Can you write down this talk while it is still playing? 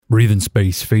Breathe in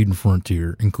Space Fade and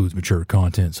Frontier includes mature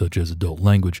content such as adult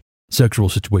language, sexual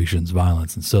situations,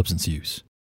 violence, and substance use.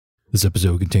 This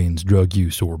episode contains drug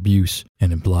use or abuse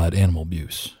and implied animal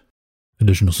abuse.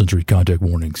 Additional sensory contact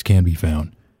warnings can be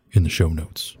found in the show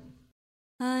notes.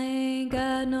 I ain't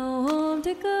got no home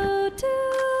to go to,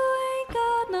 ain't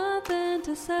got nothing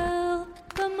to sell,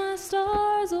 but my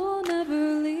stars will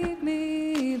never leave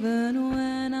me even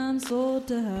when I'm sold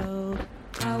to hell.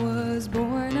 I was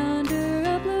born under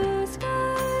a blue sky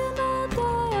and I'll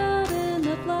die out in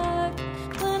the black.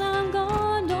 When I'm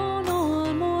gone, don't no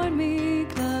one mourn me,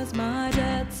 'cause my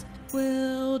debts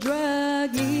will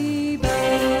drag me back.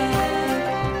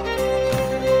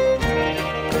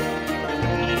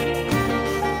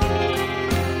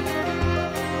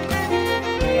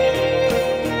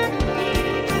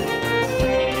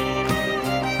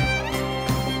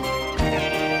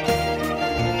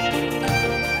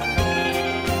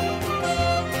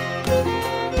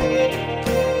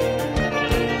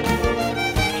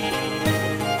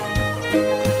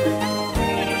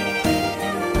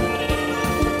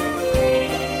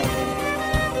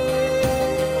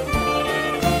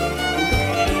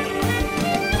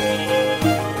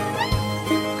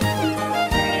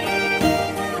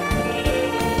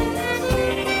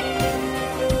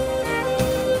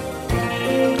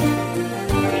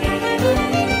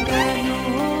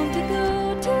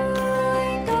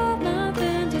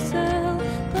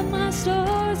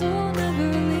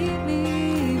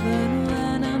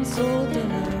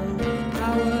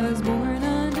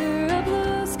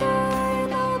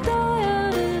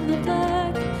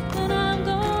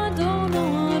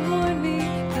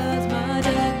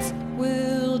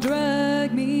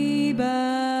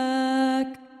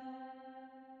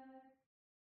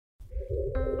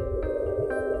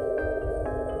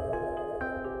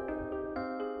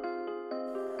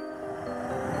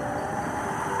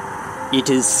 It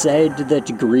is said that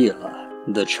Grilla,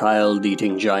 the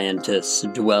child-eating giantess,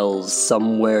 dwells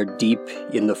somewhere deep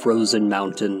in the frozen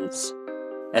mountains,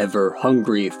 ever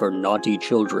hungry for naughty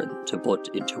children to put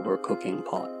into her cooking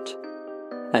pot.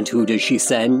 And who does she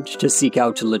send to seek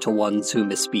out little ones who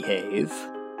misbehave?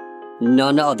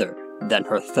 None other than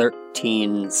her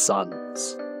 13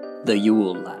 sons, the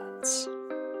Yule Lads.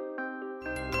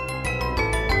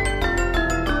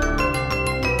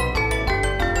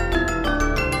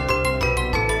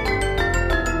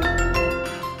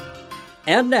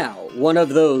 And now, one of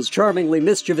those charmingly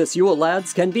mischievous Yule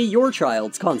Lads can be your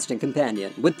child's constant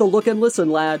companion with the Look and Listen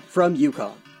Lad from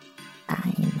Yukon.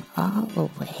 I'm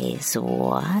always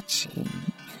watching.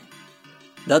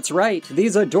 That's right,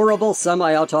 these adorable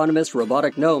semi-autonomous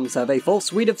robotic gnomes have a full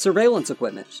suite of surveillance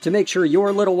equipment to make sure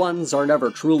your little ones are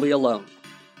never truly alone.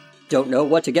 Don't know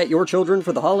what to get your children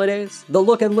for the holidays? The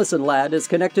Look and Listen Lad is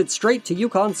connected straight to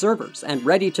Yukon servers and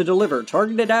ready to deliver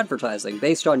targeted advertising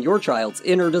based on your child's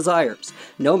inner desires,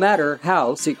 no matter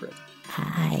how secret.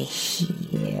 I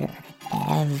hear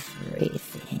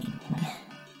everything.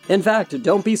 In fact,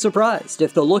 don't be surprised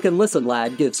if the Look and Listen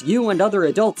Lad gives you and other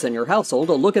adults in your household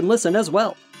a look and listen as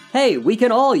well. Hey, we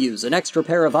can all use an extra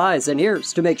pair of eyes and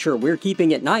ears to make sure we're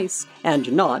keeping it nice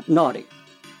and not naughty.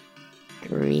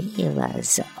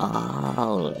 Grilla's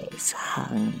always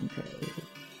hungry.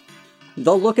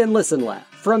 The Look and Listen Lad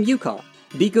from Yukon.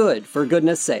 Be good for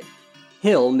goodness sake.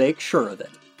 He'll make sure of it.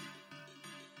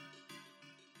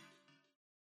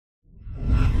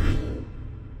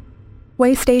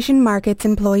 Waystation Markets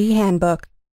Employee Handbook,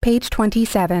 page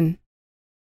 27.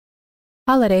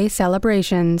 Holiday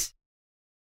Celebrations.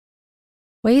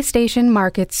 Waystation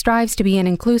Markets strives to be an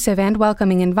inclusive and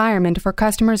welcoming environment for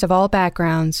customers of all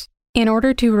backgrounds, in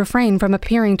order to refrain from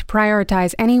appearing to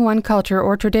prioritize any one culture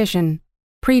or tradition.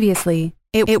 Previously,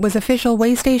 it was official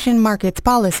Waystation Markets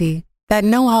policy that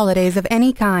no holidays of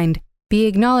any kind be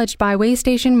acknowledged by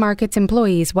Waystation Markets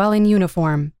employees while in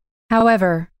uniform.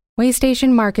 However,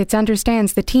 Waystation Markets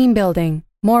understands the team-building,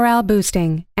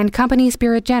 morale-boosting, and company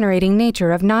spirit-generating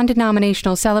nature of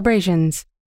non-denominational celebrations.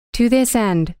 To this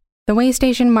end, the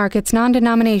Waystation Markets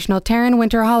non-denominational Terran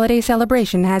Winter Holiday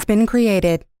Celebration has been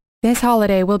created. This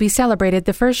holiday will be celebrated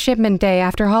the first shipment day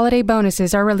after holiday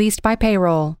bonuses are released by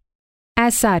payroll.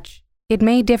 As such, it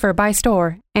may differ by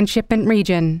store and shipment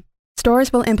region.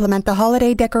 Stores will implement the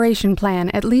holiday decoration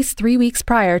plan at least 3 weeks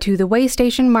prior to the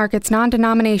Waystation Markets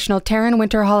non-denominational Terran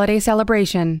Winter Holiday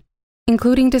Celebration,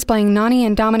 including displaying Nani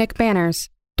and Dominic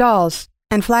banners, dolls,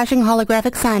 and flashing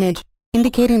holographic signage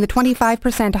indicating the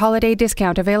 25% holiday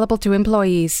discount available to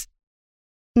employees.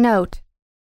 Note: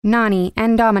 Nani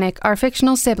and Dominic are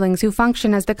fictional siblings who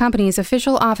function as the company's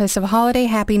official office of holiday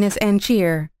happiness and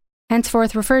cheer,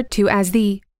 henceforth referred to as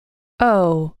the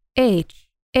OHHC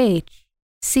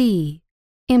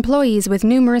Employees with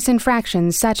numerous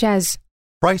infractions such as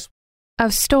Price.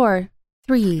 of store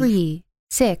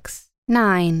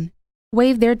 369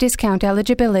 waive their discount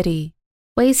eligibility.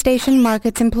 Waystation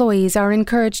Markets employees are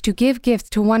encouraged to give gifts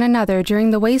to one another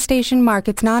during the Waystation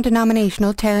Markets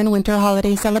non-denominational Terran Winter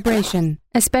Holiday Celebration,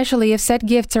 especially if said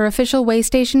gifts are official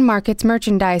Waystation Markets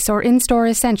merchandise or in-store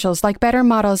essentials like better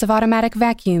models of automatic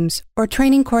vacuums or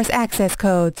training course access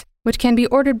codes, which can be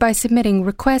ordered by submitting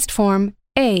request form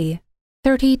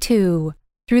A32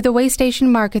 through the Waystation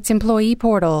Markets employee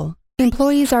portal.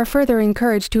 Employees are further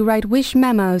encouraged to write wish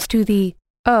memos to the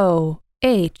OHHC,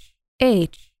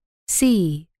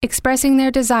 expressing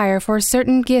their desire for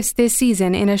certain gifts this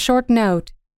season in a short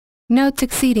note. Notes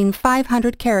exceeding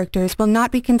 500 characters will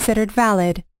not be considered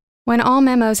valid. When all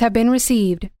memos have been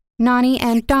received, Nani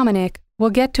and Dominic will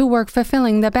get to work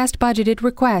fulfilling the best budgeted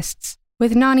requests,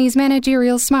 with Nani's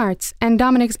managerial smarts and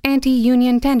Dominic's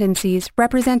anti-union tendencies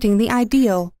representing the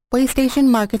ideal Waystation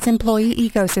Markets employee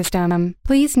ecosystem.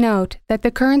 Please note that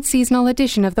the current seasonal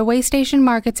edition of the Waystation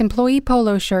Markets employee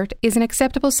polo shirt is an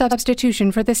acceptable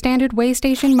substitution for the standard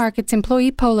Waystation Markets employee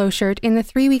polo shirt in the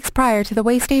 3 weeks prior to the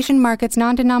Waystation Markets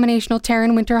non-denominational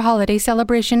Terran Winter Holiday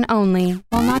Celebration only.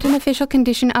 While not an official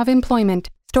condition of employment,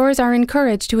 stores are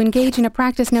encouraged to engage in a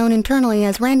practice known internally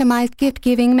as randomized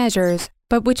gift-giving measures,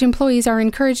 but which employees are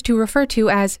encouraged to refer to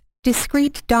as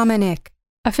Discreet Dominic.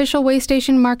 Official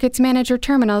Waystation Markets Manager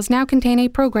terminals now contain a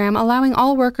program allowing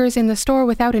all workers in the store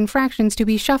without infractions to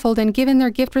be shuffled and given their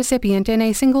gift recipient in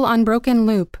a single unbroken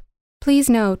loop.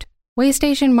 Please note,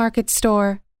 Waystation Markets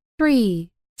Store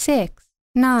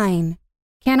 369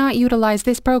 cannot utilize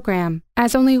this program,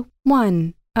 as only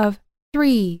 1 of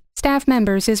 3 staff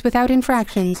members is without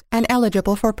infractions and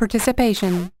eligible for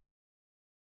participation.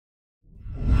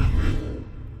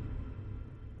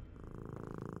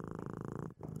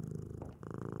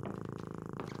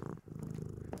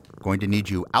 Going to need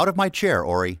you out of my chair,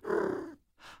 Ori.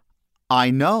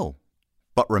 I know.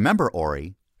 But remember,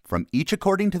 Ori, from each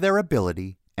according to their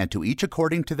ability and to each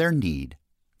according to their need.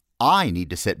 I need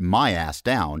to sit my ass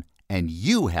down, and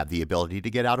you have the ability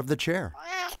to get out of the chair.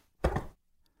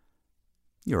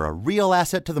 You're a real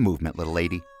asset to the movement, little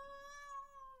lady.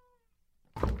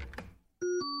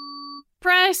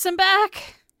 Price, I'm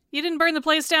back. You didn't burn the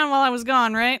place down while I was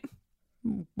gone, right?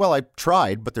 Well, I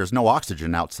tried, but there's no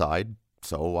oxygen outside.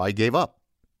 So I gave up.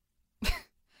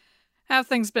 How've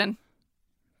things been?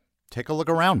 Take a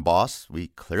look around, boss. We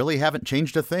clearly haven't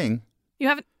changed a thing. You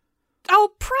haven't...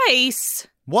 Oh, Price!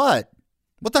 What?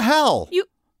 What the hell? You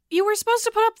were supposed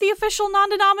to put up the official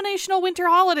non-denominational winter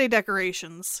holiday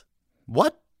decorations.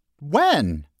 What?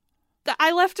 When?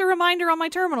 I left a reminder on my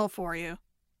terminal for you.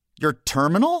 Your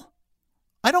terminal?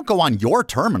 I don't go on your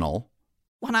terminal.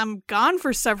 When I'm gone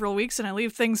for several weeks and I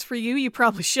leave things for you, you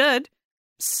probably should.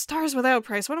 Stars without,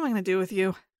 Price. What am I going to do with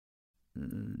you?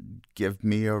 Give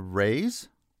me a raise?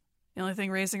 The only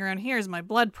thing raising around here is my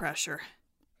blood pressure.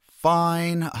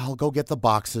 Fine, I'll go get the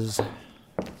boxes.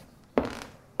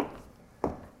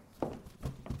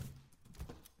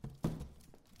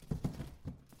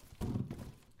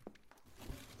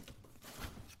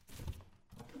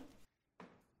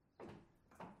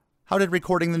 How did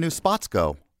recording the new spots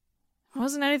go? It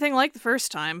wasn't anything like the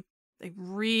first time. They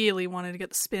really wanted to get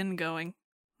the spin going.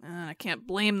 I can't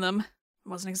blame them. I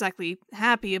wasn't exactly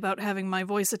happy about having my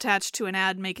voice attached to an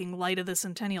ad making light of the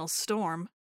Centennial Storm.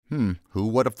 Who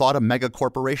would have thought a mega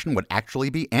corporation would actually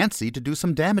be antsy to do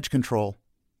some damage control?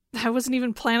 I wasn't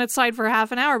even planet-side for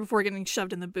half an hour before getting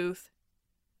shoved in the booth.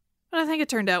 But I think it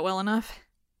turned out well enough.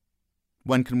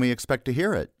 When can we expect to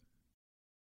hear it?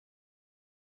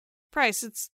 Price,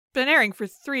 it's been airing for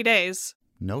 3 days.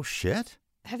 No shit?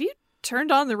 Have you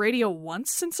turned on the radio once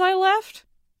since I left?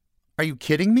 Are you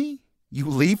kidding me? You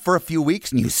leave for a few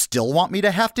weeks and you still want me to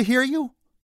have to hear you?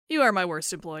 You are my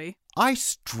worst employee. I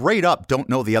straight up don't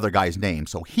know the other guy's name,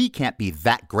 so he can't be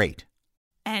that great.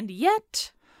 And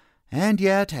yet,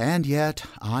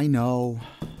 I know.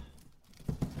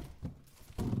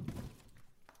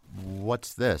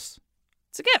 What's this?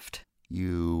 it's a gift.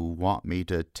 You want me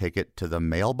to take it to the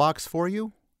mailbox for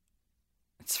you?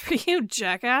 It's for you,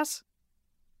 jackass.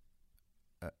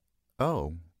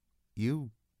 Oh, you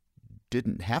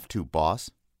didn't have to,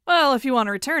 boss. Well, if you want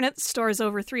to return it, the store's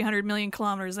over 300 million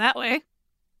kilometers that way.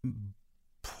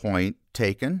 Point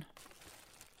taken.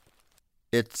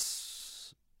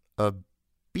 It's a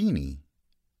beanie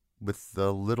with a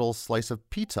little slice of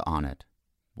pizza on it.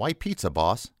 Why pizza,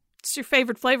 boss? It's your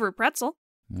favorite flavor of pretzel.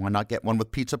 Why not get one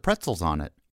with pizza pretzels on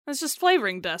it? It's just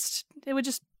flavoring dust. It would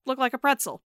just look like a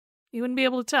pretzel. You wouldn't be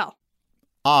able to tell.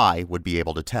 I would be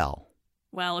able to tell.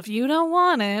 Well, if you don't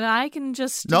want it, I can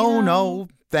just... No,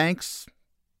 thanks.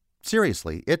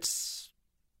 seriously, it's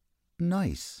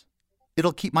nice.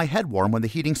 It'll keep my head warm when the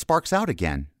heating sparks out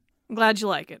again. I'm glad you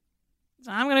like it.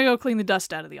 I'm gonna go clean the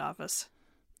dust out of the office.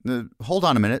 Hold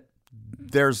on a minute.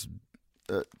 There's,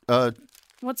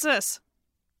 What's this?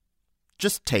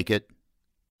 Just take it.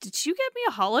 Did you get me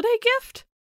a holiday gift?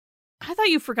 I thought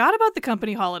you forgot about the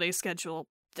company holiday schedule.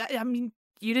 I mean,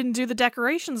 you didn't do the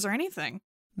decorations or anything.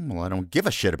 Well, I don't give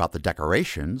a shit about the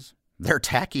decorations. They're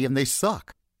tacky and they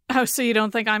suck. Oh, so you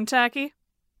don't think I'm tacky?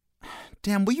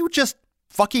 Damn, will you just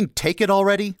fucking take it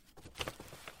already?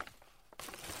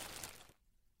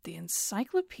 The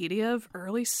Encyclopedia of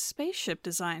Early Spaceship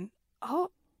Design. Oh,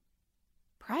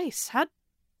 Price, how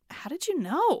did you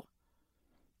know?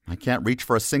 I can't reach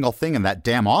for a single thing in that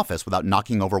damn office without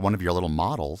knocking over one of your little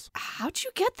models. How'd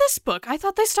you get this book? I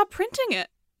thought they stopped printing it.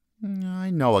 I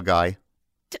know a guy.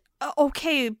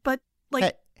 Okay, but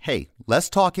Hey, less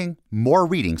talking, more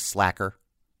reading, slacker.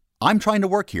 I'm trying to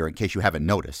work here in case you haven't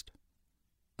noticed.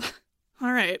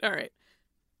 All right.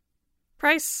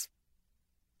 Price,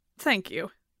 thank you.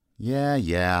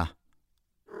 Yeah.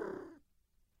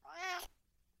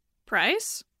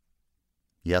 Price?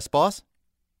 Yes, boss?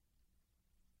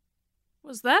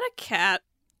 Was that a cat?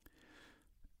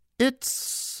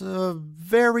 It's a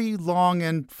very long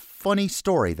and funny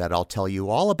story that I'll tell you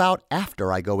all about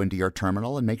after I go into your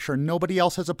terminal and make sure nobody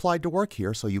else has applied to work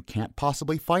here so you can't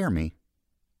possibly fire me.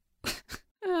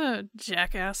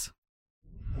 Jackass.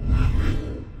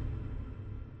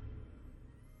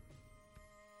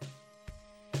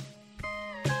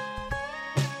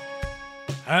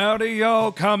 Howdy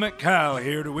y'all, Comic Kyle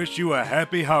here to wish you a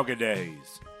happy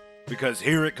holidays. Because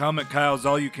here at Comic Kyle's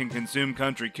All You Can Consume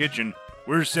Country Kitchen,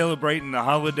 we're celebrating the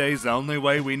holidays the only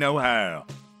way we know how,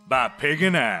 by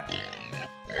pigging out.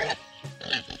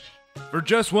 For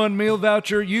just one meal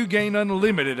voucher, you gain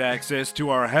unlimited access to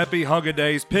our Happy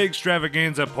Holidays Pig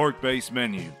Extravaganza pork-based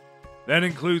menu. That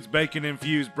includes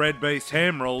bacon-infused bread-based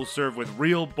ham rolls served with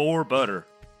real boar butter,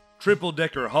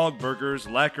 triple-decker hog burgers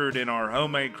lacquered in our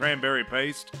homemade cranberry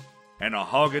paste, and a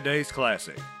Holidays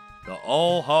classic, the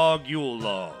all-hog Yule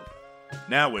log,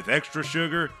 now with extra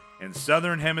sugar and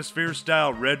Southern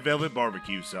Hemisphere-style red velvet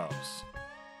barbecue sauce.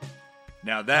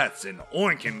 Now that's an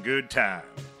oinkin' good time.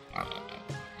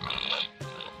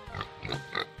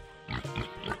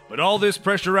 But all this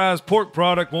pressurized pork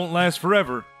product won't last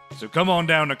forever, so come on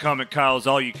down to Comic Kyle's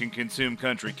All You Can Consume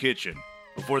Country Kitchen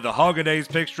before the Holidays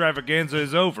Pig Extravaganza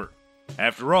is over.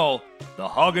 After all, the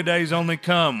Holidays only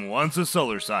come once a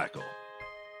solar cycle.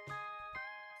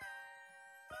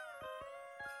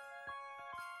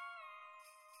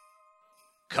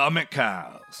 Comic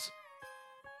Kyle's.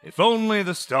 If only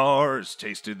the stars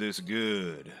tasted this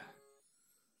good.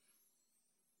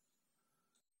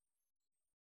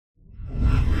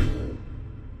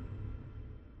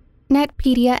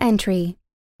 Netpedia entry.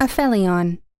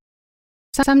 Aphelion.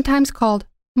 Sometimes called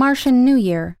Martian New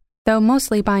Year, though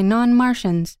mostly by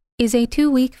non-Martians, is a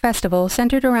 2-week festival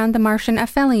centered around the Martian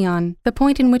aphelion, the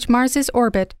point in which Mars's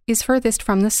orbit is furthest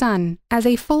from the Sun, as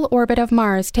a full orbit of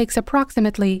Mars takes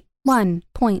approximately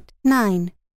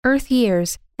 1.9 Earth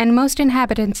years, and most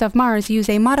inhabitants of Mars use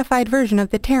a modified version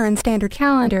of the Terran Standard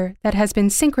Calendar that has been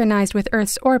synchronized with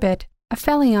Earth's orbit.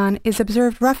 Aphelion is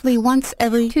observed roughly once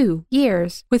every 2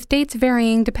 years, with dates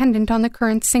varying dependent on the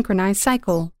current synchronized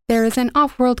cycle. There is an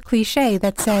off-world cliché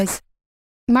that says,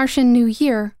 Martian New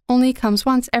Year only comes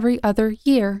once every other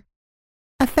year.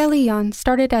 Aphelion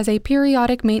started as a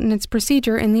periodic maintenance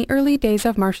procedure in the early days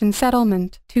of Martian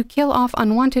settlement. To kill off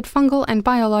unwanted fungal and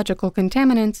biological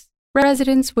contaminants,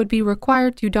 residents would be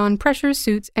required to don pressure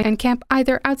suits and camp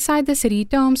either outside the city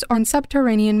domes or in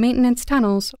subterranean maintenance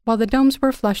tunnels while the domes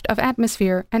were flushed of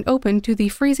atmosphere and open to the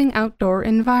freezing outdoor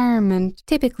environment.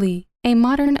 Typically, a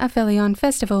modern Aphelion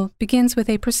festival begins with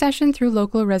a procession through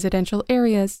local residential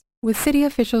areas, with city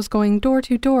officials going door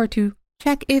to door to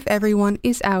check if everyone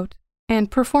is out, and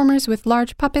performers with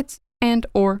large puppets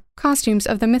and/or costumes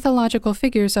of the mythological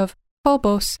figures of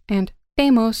Phobos and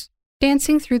Deimos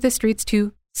dancing through the streets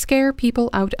to scare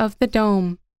people out of the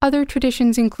dome. Other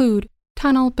traditions include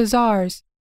tunnel bazaars,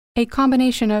 a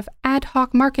combination of ad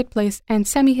hoc marketplace and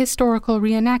semi-historical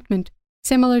reenactment,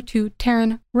 similar to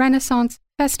Terran Renaissance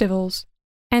festivals,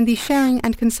 and the sharing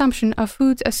and consumption of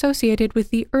foods associated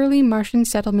with the early Martian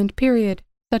settlement period,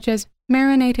 such as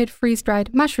marinated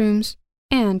freeze-dried mushrooms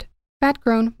and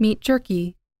fat-grown meat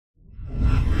jerky.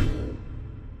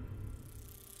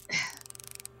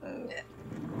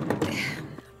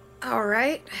 All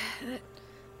right.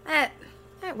 That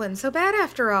wasn't so bad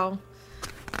after all.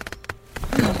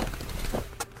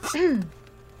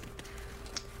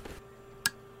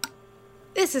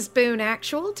 This is Boone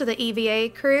Actual to the EVA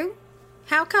crew.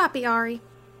 How copy, Ari?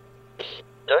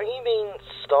 Don't you mean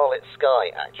Starlit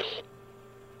Sky, actually?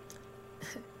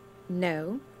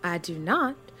 No, I do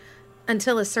not.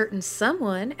 Until a certain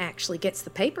someone actually gets the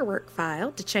paperwork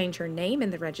filed to change her name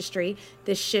in the registry,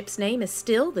 this ship's name is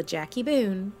still the Jackie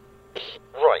Boone.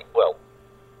 Right, well,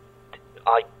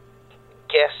 I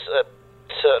guess a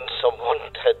certain someone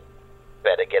had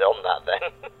better get on that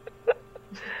then.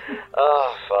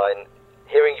 Fine.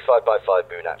 Hearing you 5x5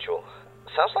 Boone actual.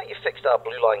 Sounds like you fixed our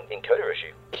blue line encoder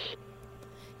issue.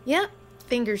 Yep,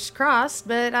 fingers crossed,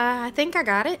 but I think I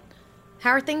got it.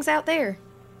 How are things out there?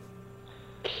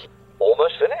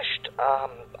 Almost finished.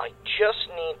 I just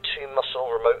need to muscle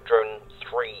remote drone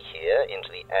 3 here into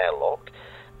the airlock,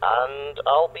 and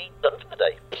I'll be done for the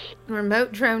day.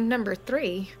 Remote drone number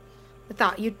 3? I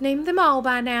thought you'd named them all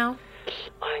by now.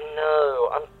 I know.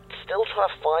 I'm still trying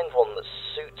to find one that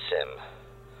suits him.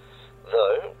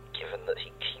 Though, given that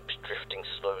he keeps drifting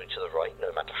slowly to the right,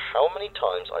 no matter how many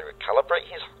times I recalibrate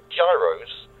his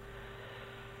gyros,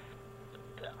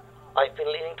 I've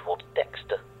been leaning towards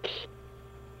Dexter.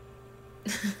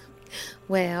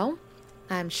 Well,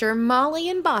 I'm sure Molly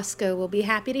and Bosco will be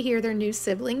happy to hear their new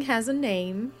sibling has a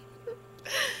name.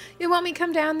 You want me to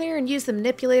come down there and use the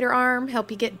manipulator arm,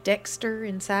 help you get Dexter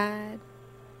inside?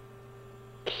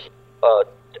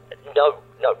 No,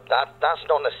 that's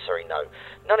not necessary, no.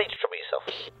 No need to trouble yourself.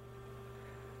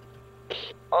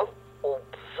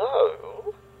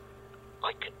 Although,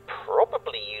 I could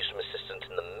probably use some assistance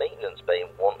in the maintenance bay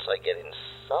once I get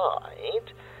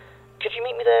inside. Could you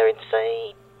meet me there in,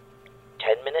 say,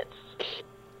 10 minutes?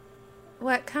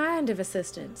 What kind of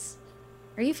assistance?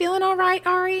 Are you feeling all right,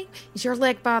 Ari? Is your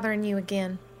leg bothering you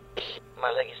again?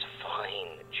 My leg is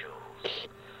fine, Jules.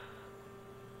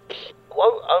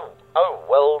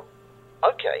 Well,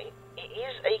 okay. It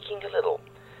is aching a little.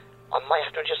 I might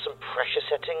have to adjust some pressure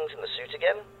settings in the suit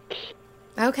again.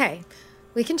 Okay.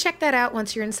 We can check that out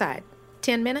once you're inside.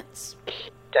 10 minutes?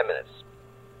 10 minutes.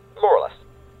 More or less.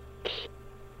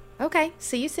 Okay.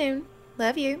 See you soon.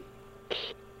 Love you.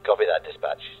 Copy that,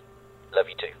 dispatch. Love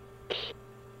you too.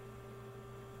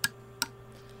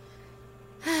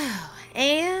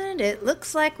 And it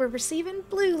looks like we're receiving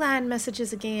blue line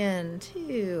messages again,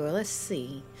 too. Let's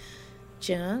see.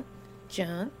 Junk.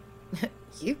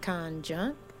 Yukon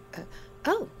junk.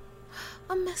 A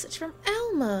message from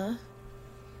Elma.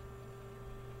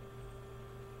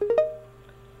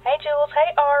 Hey, Jules.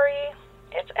 Hey, Ari.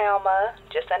 It's Elma.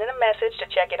 Just sending a message to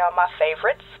check in on my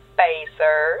favorite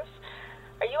spacers.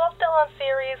 Are you all still on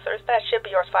Ceres, or is that ship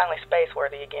of yours finally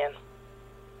space-worthy again?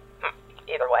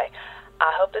 Either way,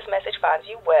 I hope this message finds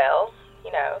you well.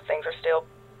 You know, things are still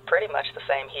pretty much the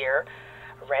same here.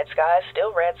 Red sky is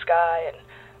still red sky, and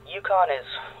Yukon is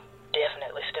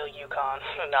definitely still Yukon.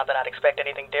 Not that I'd expect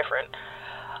anything different.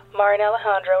 Mari and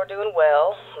Alejandro are doing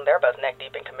well. They're both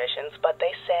neck-deep in commissions, but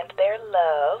they send their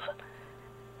love.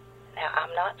 Now,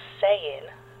 I'm not saying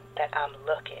that I'm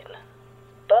looking,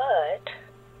 but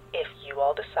if you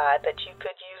all decide that you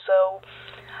could use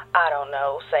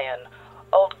say an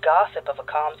old gossip of a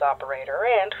comms operator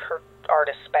and her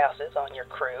artist spouses on your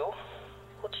crew,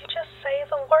 would you just say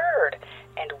the word,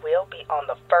 and we'll be on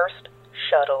the first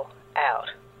shuttle out.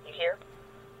 You hear?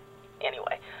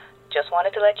 Anyway, just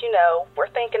wanted to let you know we're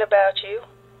thinking about you,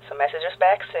 so message us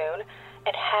back soon,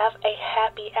 and have a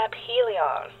happy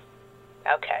Aphelion.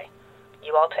 Okay,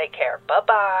 you all take care.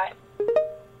 Bye-bye.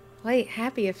 Wait,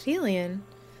 happy Aphelion?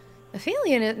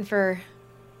 Aphelion isn't for...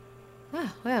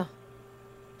 Oh, well.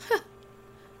 Huh.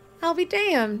 I'll be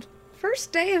damned.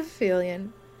 First day of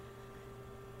Aphelion.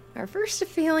 Our first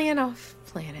Aphelion off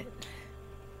planet.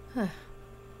 Huh.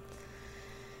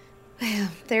 Well,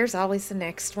 there's always the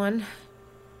next one.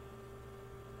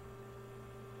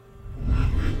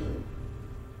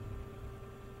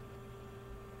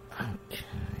 Okay.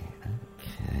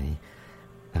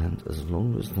 And as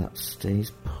long as that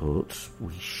stays put,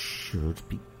 we should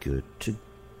be good to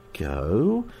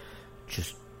go.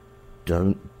 Just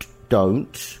don't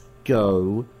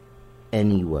go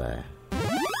anywhere.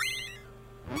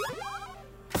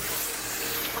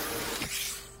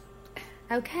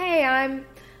 Okay,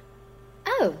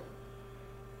 Oh.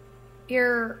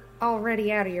 You're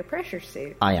already out of your pressure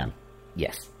suit. I am,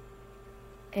 yes.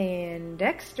 And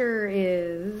Dexter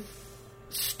is...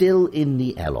 Still in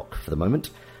the airlock for the moment.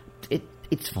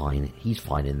 It's fine. He's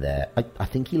fine in there. I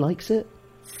think he likes it.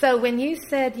 So when you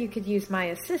said you could use my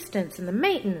assistance in the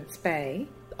maintenance bay...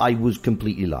 I was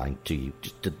completely lying to you,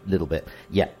 just a little bit.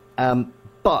 Yeah,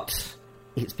 but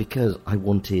it's because I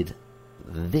wanted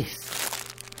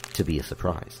this to be a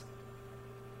surprise.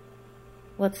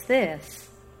 What's this?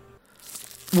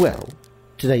 Well,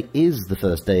 today is the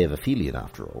first day of Aphelion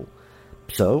after all,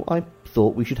 So I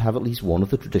thought we should have at least one of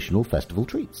the traditional festival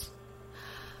treats.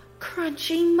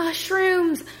 Crunchy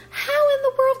mushrooms! How in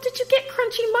the world did you get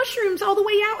crunchy mushrooms all the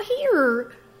way out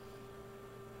here?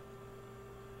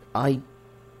 I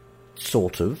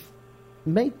sort of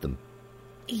made them.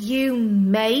 You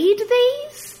made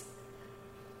these?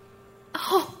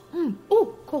 Oh,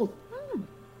 cool.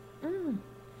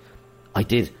 I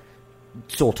did.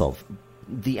 Sort of.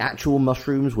 The actual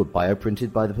mushrooms were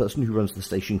bioprinted by the person who runs the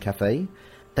station cafe.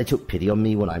 They took pity on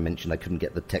me when I mentioned I couldn't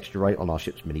get the texture right on our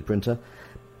ship's mini printer.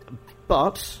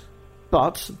 But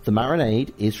the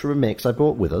marinade is from a mix I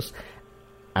brought with us,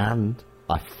 and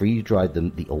I freeze-dried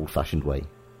them the old-fashioned way.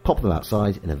 Pop them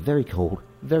outside in a very cold,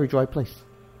 very dry place.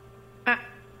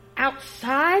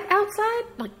 Outside?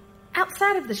 Like,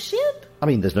 outside of the ship? I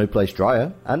mean, there's no place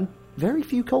drier, and very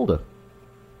few colder.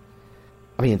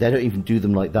 I mean, they don't even do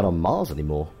them like that on Mars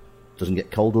anymore. Doesn't get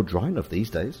cold or dry enough these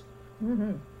days.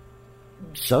 Mm-hmm.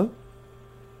 So,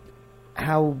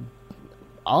 how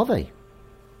are they?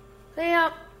 They,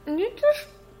 you just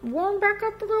warm back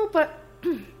up a little, but...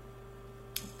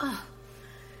 oh,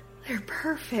 they're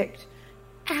perfect.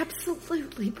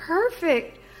 Absolutely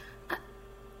perfect.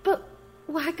 But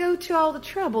why go to all the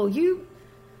trouble? You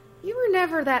were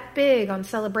never that big on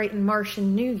celebrating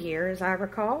Martian New Year, as I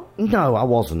recall. No, I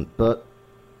wasn't, but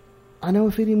I know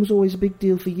Aphelion was always a big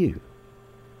deal for you.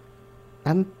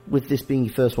 And with this being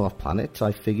your first one off planet,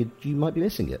 I figured you might be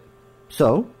missing it.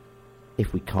 So,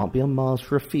 if we can't be on Mars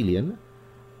for Aphelion,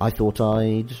 I thought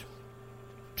I'd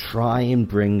try and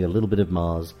bring a little bit of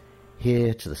Mars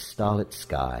here to the starlit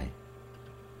sky.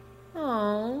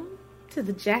 Oh, to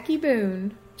the Jackie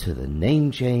Boone. To the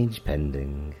name change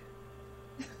pending.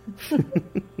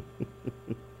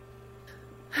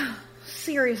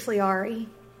 Seriously, Ari,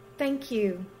 thank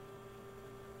you.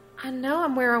 I know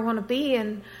I'm where I want to be,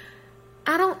 and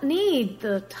I don't need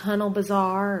the tunnel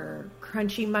bazaar or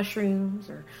crunchy mushrooms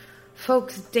or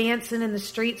folks dancing in the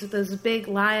streets with those big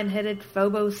lion-headed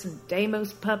Phobos and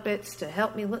Deimos puppets to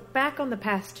help me look back on the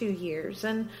past 2 years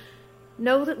and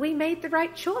know that we made the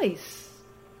right choice.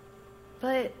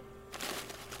 But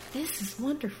this is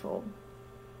wonderful.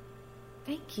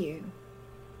 Thank you.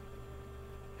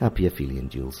 Happy Aphelion,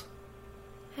 Jules.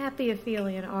 Happy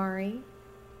Aphelion, Ari.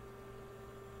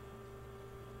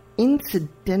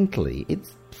 Incidentally,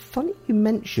 it's funny you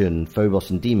mention Phobos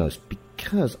and Deimos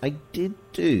because I did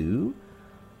do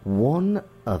one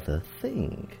other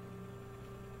thing.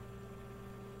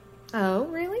 Oh,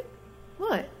 really?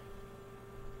 What?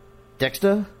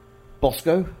 Dexter,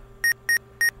 Bosco,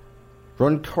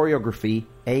 run choreography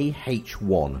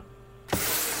AH1.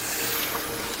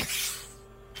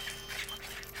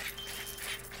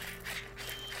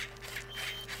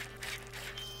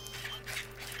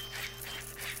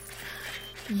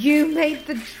 You made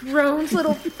the drones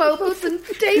little Phobos and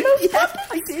Deimos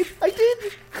puppets? I did.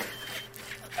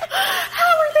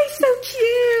 How are they so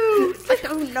cute? I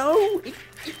don't know. It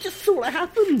just sort of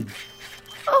happened.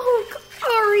 Oh,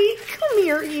 Ari, come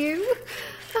here, you.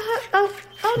 No.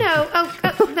 No,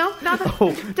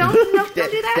 don't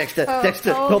do that.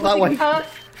 Dexter, not that way. No.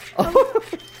 Oh,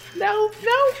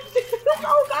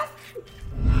 God.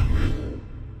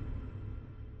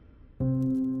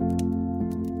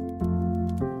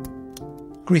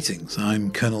 Greetings, I'm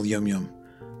Colonel Yum Yum,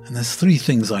 and there's 3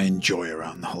 things I enjoy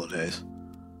around the holidays.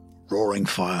 Roaring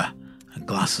fire, a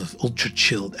glass of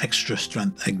ultra-chilled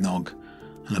extra-strength eggnog,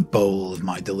 and a bowl of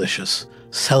my delicious,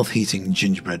 self-heating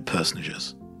gingerbread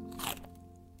personages.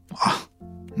 Ah,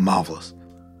 marvellous.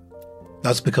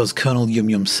 That's because Colonel Yum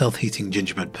Yum's self-heating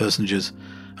gingerbread personages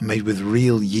are made with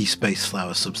real yeast-based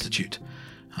flour substitute,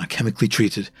 and are chemically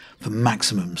treated for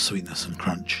maximum sweetness and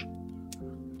crunch.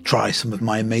 Try some of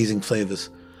my amazing flavours.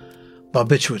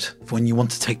 Barbiturate for when you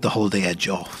want to take the holiday edge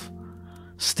off.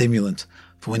 Stimulant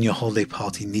for when your holiday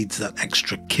party needs that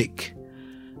extra kick.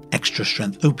 Extra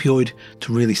strength opioid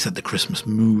to really set the Christmas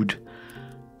mood.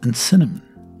 And cinnamon.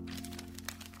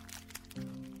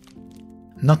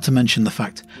 Not to mention the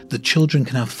fact that children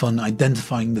can have fun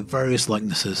identifying the various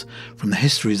likenesses from the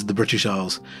histories of the British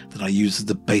Isles that I use as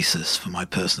the basis for my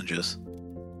personages.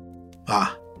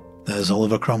 Ah, there's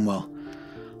Oliver Cromwell.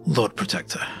 Lord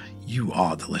Protector, you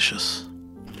are delicious.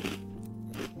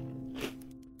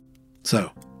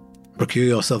 So, procure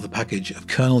yourself a package of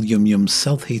Colonel Yum Yum's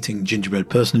self-heating gingerbread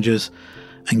personages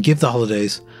and give the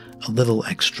holidays a little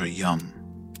extra yum.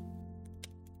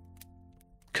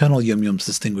 Colonel Yum Yum's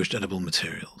distinguished edible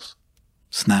materials.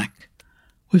 Snack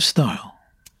with style.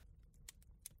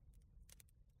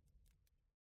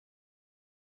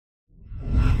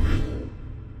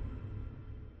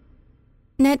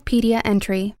 Netpedia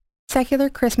entry. Secular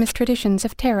Christmas traditions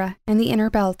of Terra and the Inner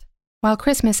Belt. While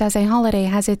Christmas as a holiday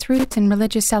has its roots in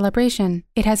religious celebration,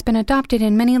 it has been adopted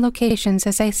in many locations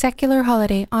as a secular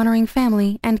holiday honoring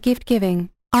family and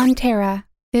gift-giving. On Terra,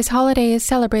 this holiday is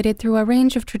celebrated through a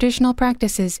range of traditional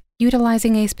practices,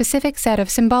 utilizing a specific set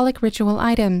of symbolic ritual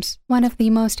items. One of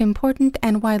the most important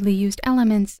and widely used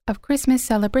elements of Christmas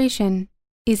celebration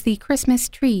is the Christmas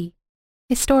tree.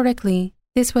 Historically,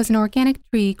 this was an organic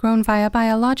tree grown via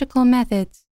biological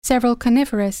methods. Several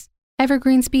coniferous,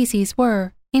 evergreen species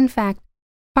were, in fact,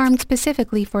 farmed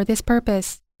specifically for this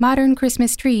purpose. Modern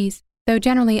Christmas trees, though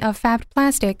generally of fabbed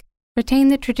plastic, retain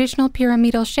the traditional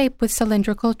pyramidal shape with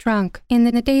cylindrical trunk. In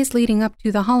the days leading up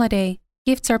to the holiday,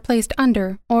 gifts are placed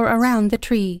under or around the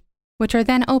tree, which are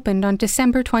then opened on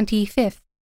December 25th,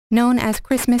 known as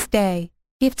Christmas Day.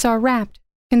 Gifts are wrapped,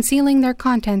 concealing their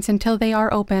contents until they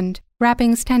are opened.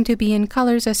 Wrappings tend to be in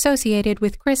colors associated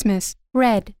with Christmas: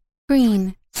 red,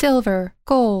 green, silver,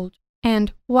 gold,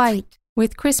 and white,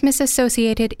 with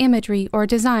Christmas-associated imagery or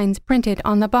designs printed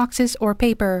on the boxes or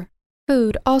paper.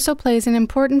 Food also plays an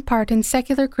important part in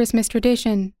secular Christmas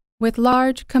tradition, with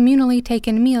large, communally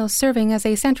taken meals serving as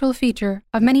a central feature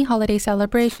of many holiday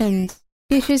celebrations.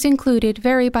 Dishes included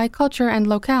vary by culture and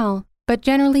locale, but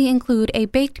generally include a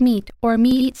baked meat or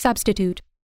meat substitute,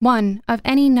 one of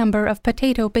any number of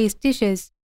potato-based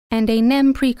dishes, and a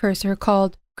nem precursor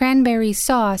called cranberry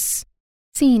sauce.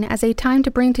 Seen as a time to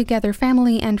bring together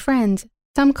family and friends,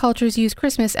 some cultures use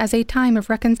Christmas as a time of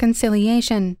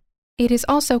reconciliation. It is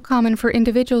also common for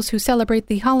individuals who celebrate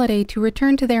the holiday to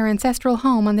return to their ancestral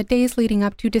home on the days leading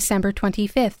up to December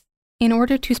 25th, in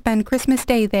order to spend Christmas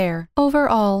Day there.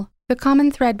 Overall, the common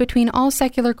thread between all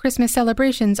secular Christmas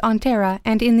celebrations on Terra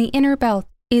and in the Inner Belt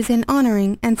is in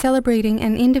honoring and celebrating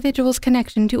an individual's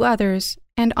connection to others,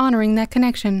 and honoring that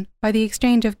connection by the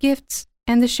exchange of gifts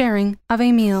and the sharing of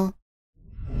a meal.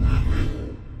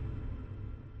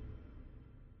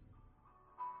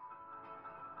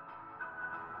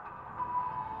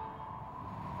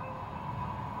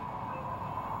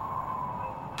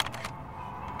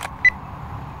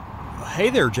 Hey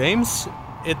there, James.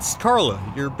 It's Carla,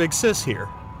 your big sis here.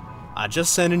 I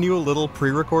just sending you a little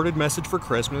pre-recorded message for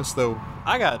Christmas, though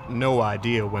I got no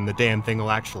idea when the damn thing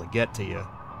will actually get to you.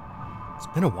 It's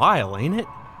been a while, ain't it?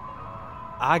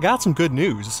 I got some good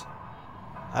news.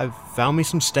 I've found me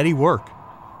some steady work.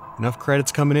 Enough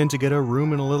credits coming in to get a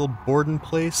room in a little boarding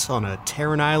place on a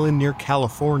Terran island near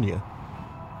California.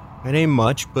 It ain't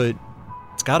much, but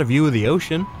it's got a view of the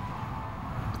ocean.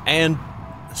 And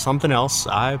something else,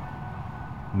 I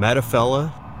met a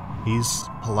fella. He's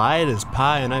polite as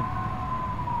pie, and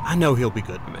I know he'll be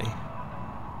good to me.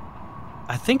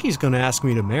 I think he's gonna ask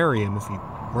me to marry him if he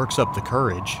works up the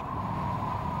courage.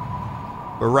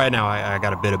 But right now, I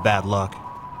got a bit of bad luck.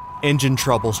 Engine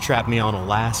troubles trapped me on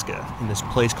Alaska, in this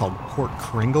place called Port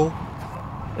Kringle.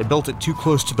 They built it too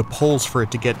close to the poles for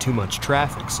it to get too much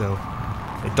traffic, so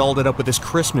they dolled it up with this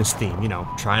Christmas theme,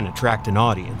 trying to attract an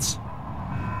audience.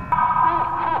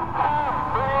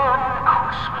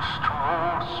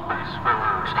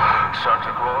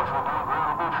 Santa Claus will be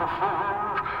available for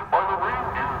food by the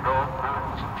reindeer dog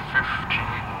in 15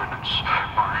 minutes.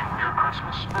 Bring your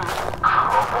Christmas spirit.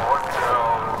 Come on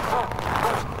down.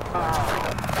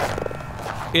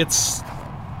 It's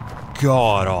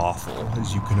god-awful,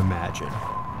 as you can imagine.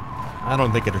 I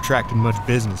don't think it attracted much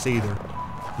business either.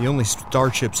 The only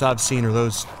starships I've seen are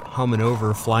those humming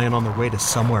over, flying on their way to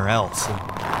somewhere else.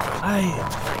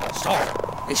 And Star!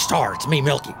 Hey, Star, it's me,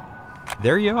 Milky.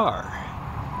 There you are.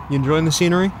 You enjoying the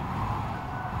scenery?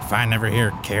 If I never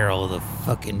hear Carol of the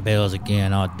fucking bells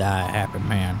again, I'll die a happy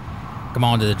man. Come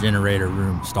on to the generator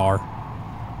room, Star.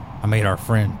 I made our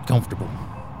friend comfortable.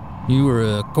 You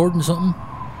were recording something?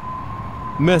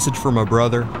 Message for my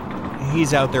brother.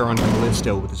 He's out there on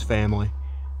Callisto with his family.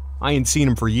 I ain't seen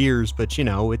him for years, but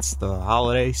it's the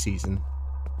holiday season.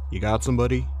 You got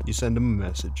somebody, you send him a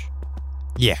message.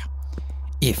 Yeah,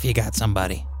 if you got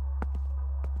somebody.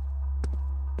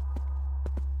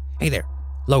 Hey there,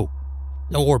 low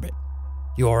orbit.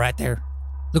 You all right there?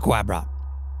 Look who I brought.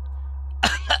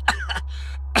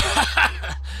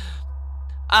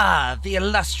 Ah, the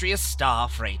illustrious Star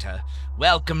Freighter.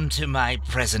 Welcome to my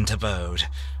present abode.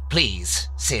 Please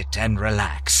sit and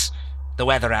relax. The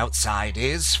weather outside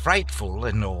is frightful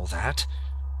and all that,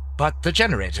 but the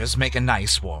generators make a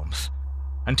nice warmth.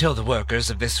 Until the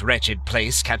workers of this wretched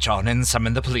place catch on and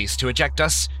summon the police to eject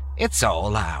us, it's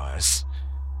all ours.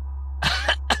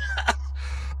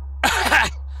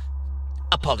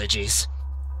 Apologies.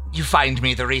 You find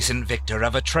me the recent victor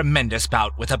of a tremendous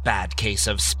bout with a bad case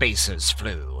of Spacer's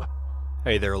flu.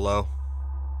 Hey there, Lo.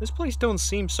 This place don't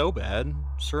seem so bad.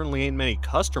 Certainly ain't many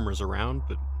customers around,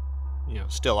 but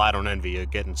Still, I don't envy you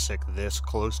getting sick this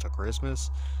close to Christmas.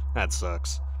 That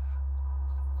sucks.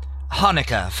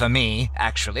 Hanukkah for me,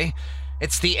 actually.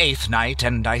 It's the 8th night,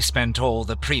 and I spent all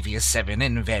the previous 7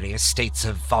 in various states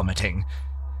of vomiting.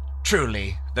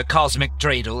 Truly, the cosmic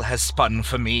dreidel has spun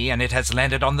for me, and it has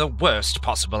landed on the worst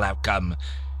possible outcome.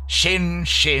 Shin,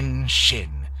 shin,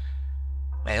 shin.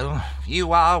 Well,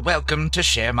 you are welcome to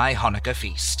share my Hanukkah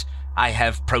feast. I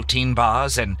have protein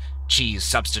bars and cheese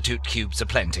substitute cubes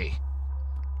aplenty.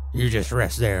 You just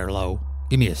rest there, Lo.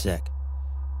 Give me a sec.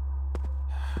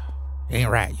 Ain't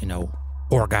right,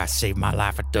 Poor guy saved my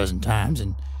life a dozen times,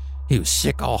 and he was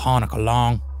sick all Hanukkah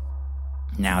long.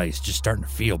 Now he's just starting to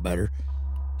feel better.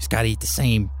 He's got to eat the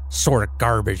same sort of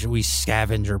garbage that we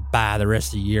scavenge or buy the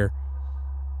rest of the year.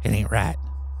 It ain't right.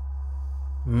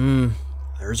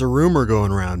 There's a rumor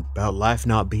going around about life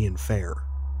not being fair.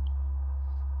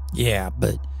 Yeah,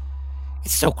 but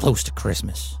it's so close to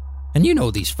Christmas. And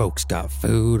these folks got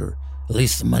food, or at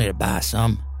least the money to buy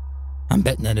some. I'm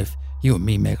betting that if you and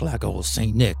me make like old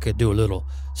St. Nick could do a little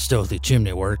stealthy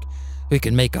chimney work, we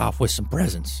can make off with some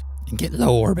presents and get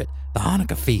Low Orbit the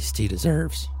Hanukkah feast he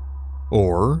deserves.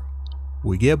 Or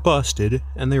we get busted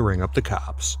and they ring up the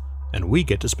cops, and we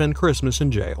get to spend Christmas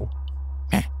in jail.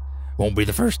 Won't be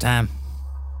the first time.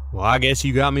 Well, I guess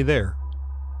you got me there.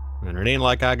 And it ain't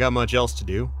like I got much else to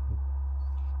do.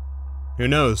 Who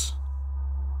knows?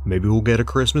 Maybe we'll get a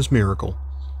Christmas miracle.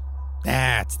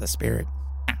 That's the spirit.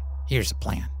 Here's the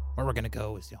plan. Where we're gonna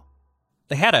go is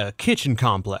They had a kitchen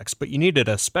complex, but you needed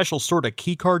a special sort of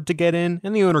key card to get in,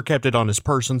 and the owner kept it on his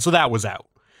person, so that was out.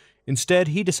 Instead,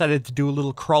 he decided to do a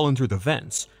little crawling through the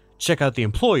vents, check out the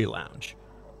employee lounge.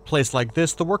 A place like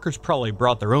this, the workers probably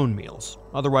brought their own meals.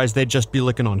 Otherwise, they'd just be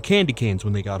licking on candy canes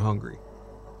when they got hungry.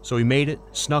 So he made it,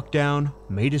 snuck down,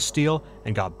 made his steal,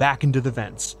 and got back into the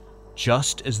vents.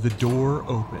 Just as the door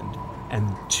opened, and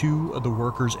 2 of the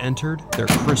workers entered, their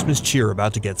Christmas cheer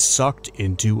about to get sucked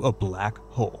into a black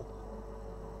hole.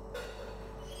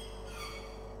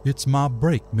 It's my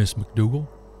break, Miss McDougal.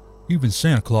 Even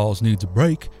Santa Claus needs a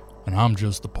break, and I'm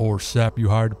just the poor sap you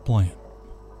hired to plan.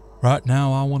 Right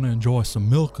now, I want to enjoy some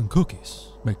milk and cookies.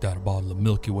 Make that a bottle of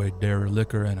Milky Way dairy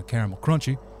liquor and a caramel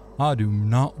crunchy. I do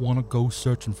not want to go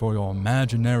searching for your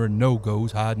imaginary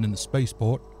no-goes hiding in the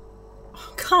spaceport.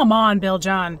 Come on, Bill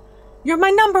John. You're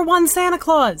my #1 Santa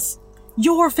Claus.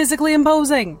 You're physically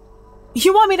imposing.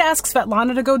 You want me to ask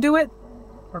Svetlana to go do it?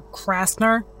 Or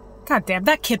Krasner? Goddamn,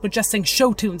 that kid would just sing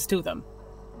show tunes to them.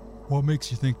 What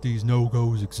makes you think these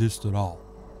no-goes exist at all?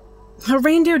 The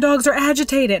reindeer dogs are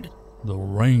agitated. The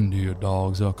reindeer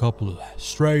dogs are a couple of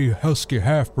stray husky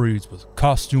half-breeds with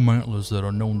costume antlers that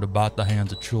are known to bite the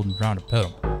hands of children trying to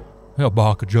pet them. They'll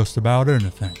bark at just about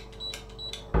anything.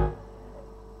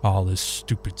 All this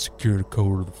stupid security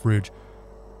code of the fridge.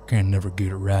 Can't never get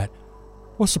it right.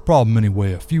 What's the problem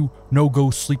anyway? A few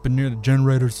no-goes sleeping near the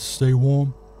generators to stay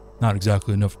warm? Not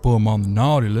exactly enough to put them on the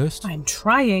naughty list. I'm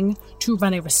trying to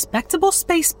run a respectable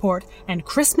spaceport and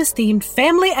Christmas-themed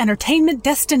family entertainment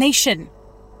destination.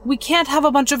 We can't have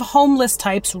a bunch of homeless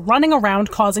types running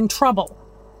around causing trouble.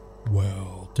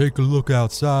 Well, take a look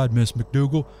outside, Miss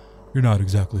McDougal. You're not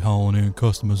exactly hauling in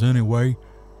customers anyway.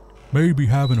 Maybe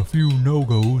having a few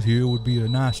no-goes here would be a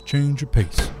nice change of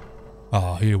pace.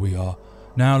 Here we are.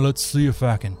 Now let's see if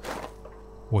I can...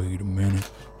 Wait a minute.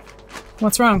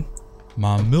 What's wrong?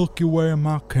 My Milky Way and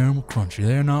my caramel crunchy,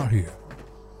 they're not here.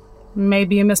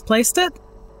 Maybe you misplaced it?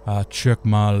 I checked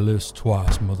my list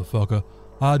twice, motherfucker.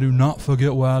 I do not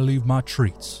forget where I leave my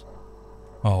treats.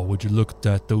 Oh, would you look at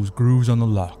that, those grooves on the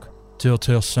lock.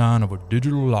 Telltale sign of a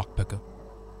digital lockpicker.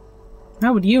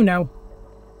 How would you know?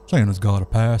 Santa's got a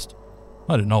past.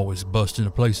 I didn't always bust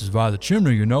into places via the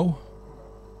chimney,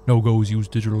 No-goes use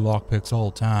digital lockpicks all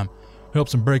the time.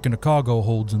 Helps them break into cargo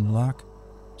holds and the like.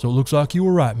 So it looks like you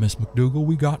were right, Miss McDougal.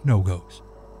 We got no-goes.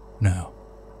 Now,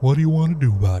 what do you want to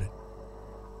do about it?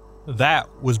 That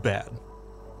was bad.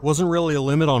 Wasn't really a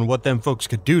limit on what them folks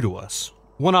could do to us.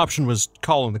 One option was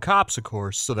calling the cops, of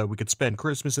course, so that we could spend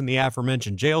Christmas in the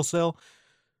aforementioned jail cell.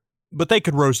 But they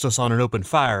could roast us on an open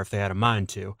fire if they had a mind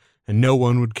to, and no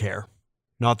one would care.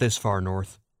 Not this far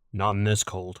north. Not in this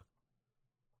cold.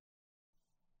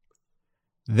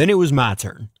 Then it was my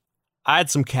turn. I had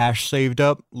some cash saved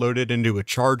up, loaded into a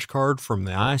charge card from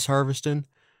the ice harvesting.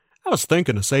 I was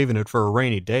thinking of saving it for a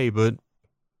rainy day, but...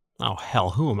 oh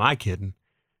hell, who am I kidding?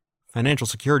 Financial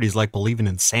security is like believing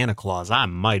in Santa Claus. I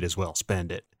might as well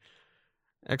spend it.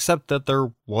 Except that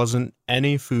there wasn't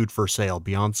any food for sale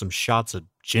beyond some shots of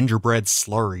gingerbread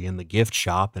slurry in the gift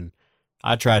shop, and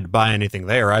I tried to buy anything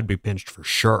there, I'd be pinched for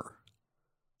sure.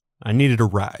 I needed a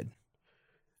ride.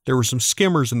 There were some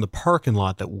skimmers in the parking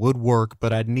lot that would work,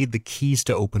 but I'd need the keys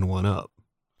to open one up.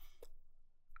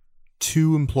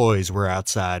 2 employees were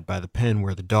outside by the pen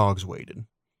where the dogs waited.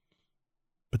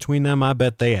 Between them, I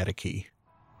bet they had a key.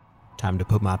 Time to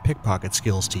put my pickpocket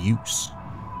skills to use.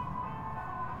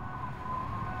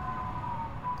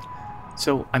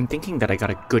 So I'm thinking that I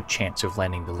got a good chance of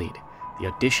landing the lead. The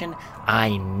audition,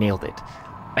 I nailed it.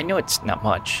 I know it's not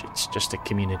much, it's just a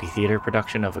community theater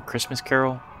production of A Christmas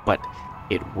Carol, but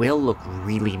it will look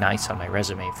really nice on my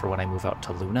resume for when I move out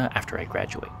to Luna after I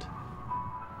graduate.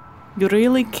 You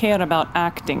really care about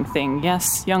acting thing,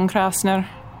 yes, young Krasner?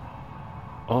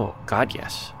 Oh, God,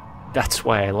 yes. That's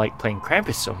why I like playing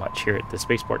Krampus so much here at the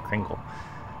Spaceport Kringle.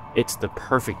 It's the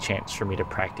perfect chance for me to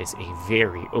practice a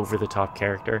very over-the-top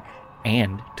character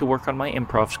and to work on my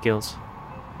improv skills.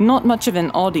 Not much of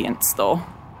an audience, though.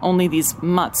 Only these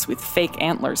mutts with fake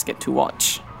antlers get to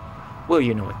watch. Well,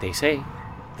 you know what they say.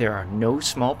 There are no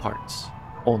small parts,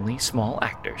 only small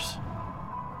actors.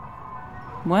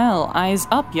 Well, eyes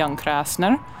up, young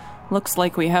Krasner. Looks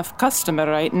like we have customer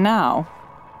right now.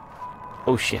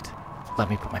 Oh shit. Let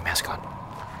me put my mask on.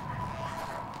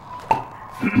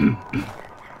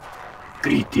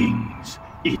 Greetings.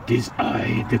 It is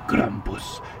I, the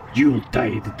Krampus,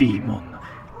 Yuletide demon,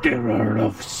 terror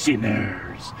of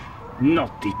sinners.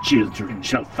 Naughty children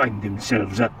shall find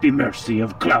themselves at the mercy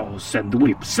of claws and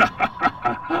whips.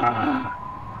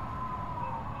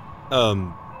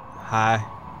 Hi.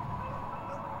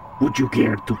 Would you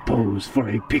care to pose for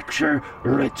a picture,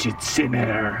 wretched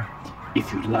sinner?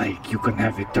 If you like, you can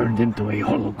have it turned into a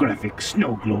holographic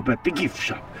snow globe at the gift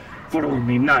shop for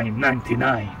only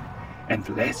 $9.99, and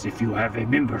less if you have a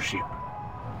membership.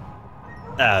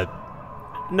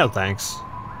 No thanks.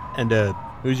 And,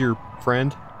 who's your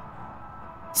friend?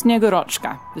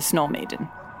 Snegorochka, the Snow Maiden.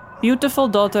 Beautiful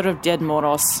daughter of Ded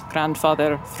Moroz,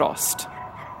 grandfather Frost.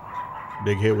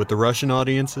 Big hit with the Russian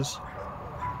audiences?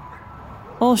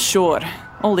 Oh, sure.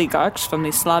 Oligarchs from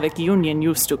the Slavic Union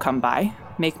used to come by,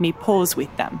 make me pose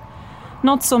with them.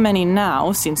 Not so many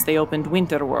now, since they opened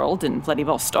Winterworld in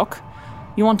Vladivostok.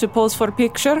 You want to pose for a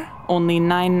picture? Only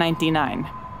 $9.99.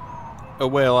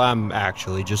 Well, I'm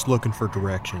actually just looking for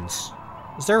directions.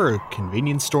 Is there a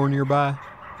convenience store nearby?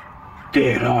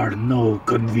 There are no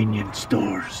convenience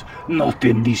stores, not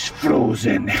in this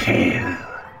frozen hell.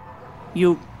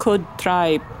 You could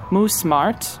try Moose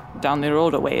Mart down the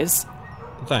road a ways.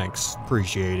 Thanks,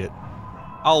 appreciate it.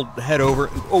 I'll head over.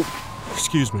 Oh,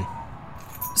 excuse me.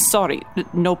 Sorry,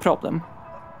 no problem.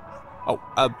 Oh,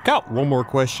 I've got one more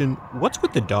question. What's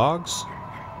with the dogs?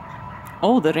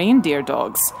 Oh, the reindeer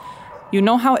dogs. You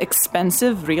know how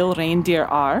expensive real reindeer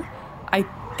are? I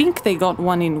think they got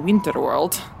one in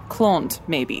Winterworld. Cloned,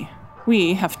 maybe.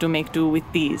 We have to make do with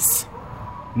these.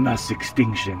 Mass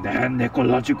extinction and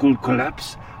ecological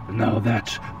collapse? Now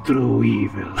that's true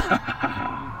evil.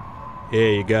 Yeah,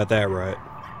 you got that right.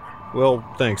 Well,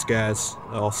 thanks, guys.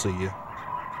 I'll see you.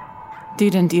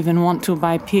 Didn't even want to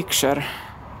buy picture.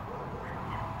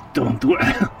 Don't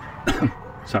worry.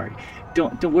 Sorry.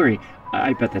 Don't worry.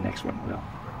 I bet the next one will.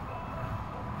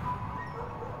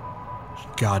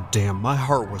 God damn, my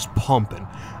heart was pumping.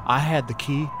 I had the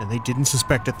key, and they didn't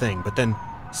suspect a thing, but then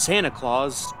Santa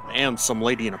Claus and some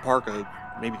lady in a parka,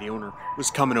 maybe the owner, was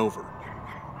coming over.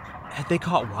 Had they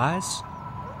caught Wise?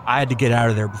 I had to get out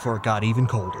of there before it got even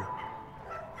colder.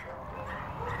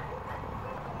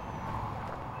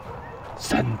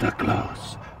 Santa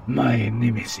Claus, my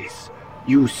nemesis.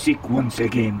 You seek once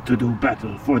again to do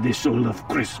battle for the soul of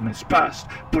Christmas past,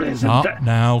 present... Not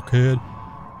now, kid.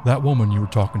 That woman you were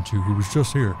talking to who was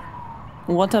just here.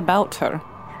 What about her?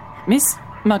 Miss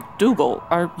McDougal,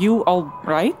 are you all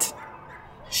right?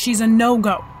 She's a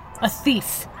no-go. A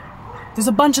thief. There's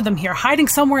a bunch of them here, hiding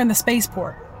somewhere in the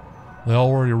spaceport. They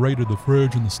already raided the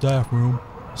fridge in the staff room,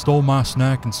 stole my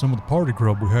snack and some of the party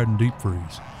grub we had in deep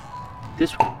freeze.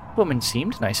 This woman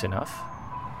seemed nice enough.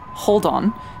 Hold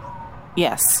on.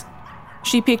 Yes.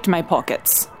 She picked my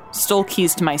pockets, stole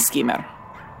keys to my schemer.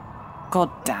 God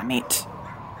damn it.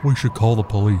 We should call the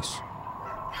police.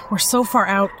 We're so far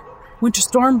out. Winter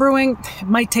storm brewing. It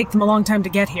might take them a long time to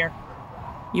get here.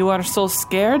 You are so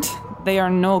scared? They are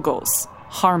no-goes.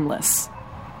 Harmless.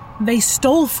 They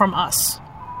stole from us.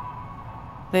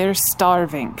 They're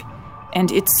starving.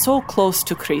 And it's so close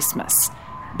to Christmas.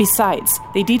 Besides,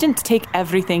 they didn't take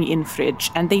everything in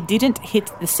fridge, and they didn't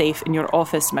hit the safe in your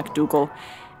office, McDougal.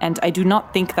 And I do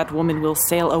not think that woman will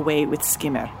sail away with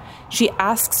Skimmer. She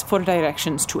asks for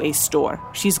directions to a store.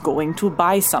 She's going to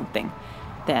buy something.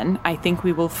 Then I think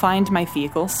we will find my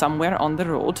vehicle somewhere on the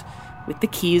road with the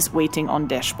keys waiting on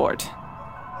dashboard.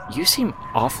 You seem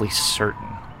awfully certain.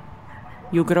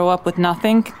 You grow up with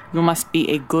nothing, you must be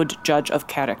a good judge of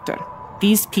character.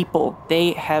 These people,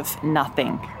 they have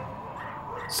nothing.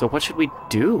 So what should we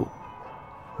do?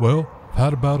 Well, I've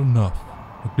had about enough.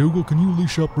 McDougal, can you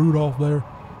leash up Rudolph there?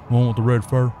 The one with the red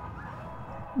fur?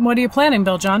 What are you planning,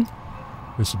 Bill John?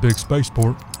 It's a big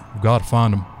spaceport. We've got to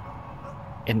find him.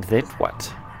 And then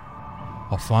what?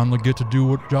 I'll finally get to do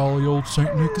what jolly old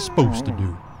St. Nick is supposed to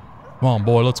do. Come on,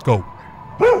 boy, let's go.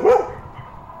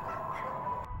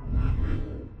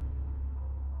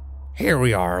 Here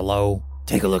we are, Lo.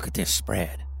 Take a look at this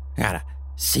spread. Got a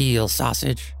seal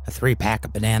sausage, a 3-pack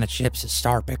of banana chips that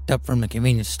Star picked up from the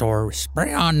convenience store with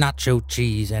spray-on nacho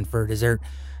cheese, and for dessert,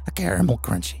 a caramel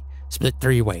crunchy, split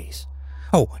 3 ways.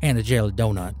 Oh, and a jelly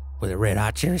donut with a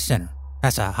red-hot cherry center.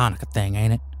 That's a Hanukkah thing,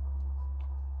 ain't it?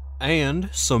 And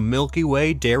some Milky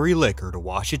Way dairy liquor to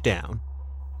wash it down.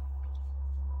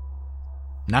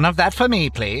 None of that for me,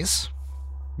 please.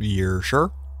 You're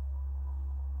sure?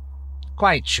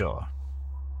 Quite sure.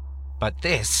 But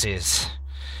this is...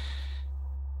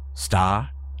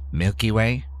 Star? Milky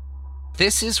Way?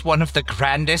 This is one of the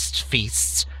grandest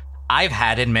feasts I've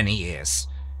had in many years.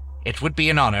 It would be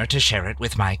an honor to share it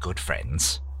with my good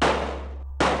friends.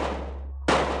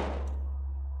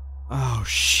 Oh,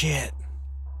 shit.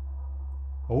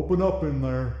 Open up in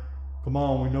there. Come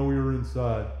on, we know you're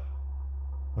inside.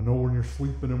 I know when you're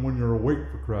sleeping and when you're awake,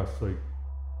 for Christ's sake.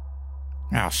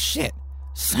 Oh, shit.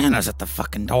 Santa's at the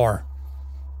fucking door.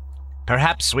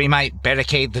 Perhaps we might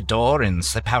barricade the door and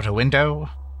slip out a window?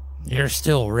 You're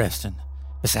still resting.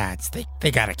 Besides,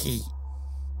 they got a key.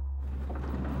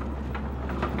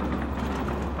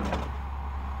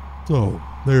 So,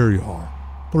 there you are.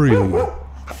 3 of you.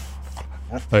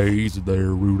 Hey, easy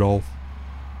there, Rudolph.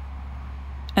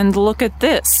 And look at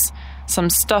this. Some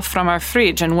stuff from our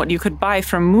fridge and what you could buy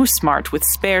from Moose Mart with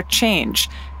spare change.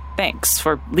 Thanks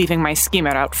for leaving my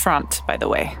schemer out front, by the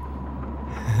way.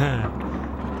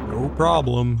 No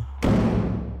problem.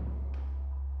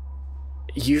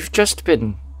 You've just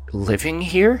been living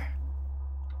here?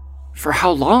 For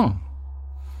how long?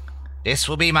 This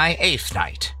will be my 8th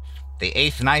night. The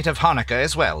 8th night of Hanukkah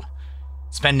as well.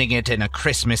 Spending it in a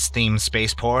Christmas-themed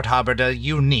spaceport harbored a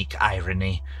unique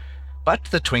irony. But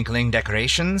the twinkling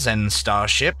decorations and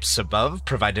starships above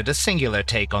provided a singular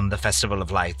take on the Festival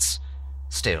of Lights.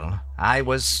 Still, I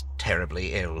was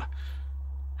terribly ill.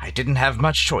 I didn't have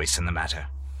much choice in the matter.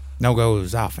 No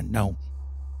goes often, no.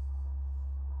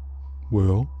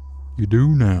 Well, you do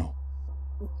now.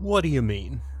 What do you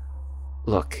mean?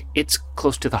 Look, it's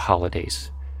close to the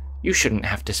holidays. You shouldn't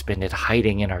have to spend it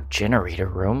hiding in our generator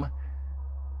room.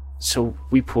 So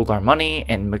we pooled our money,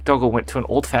 and McDougal went to an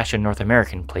old-fashioned North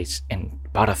American place and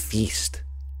bought a feast.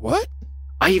 What?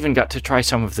 I even got to try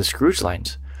some of the Scrooge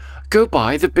lines. Go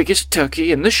buy the biggest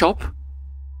turkey in the shop.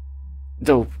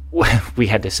 Though, we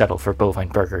had to settle for bovine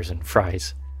burgers and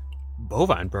fries.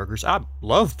 Bovine burgers? I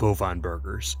love bovine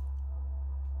burgers.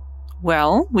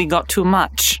 Well, we got too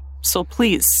much. So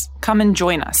please, come and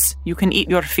join us. You can eat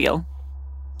your fill.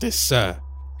 This,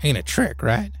 ain't a trick,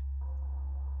 right?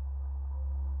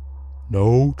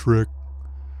 No trick.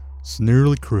 It's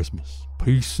nearly Christmas.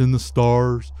 Peace in the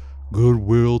stars,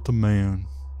 goodwill to man.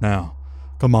 Now,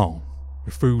 come on.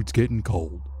 Your food's getting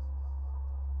cold.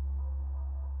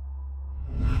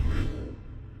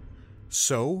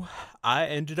 So, I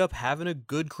ended up having a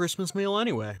good Christmas meal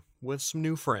anyway, with some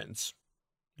new friends.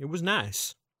 It was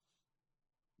nice.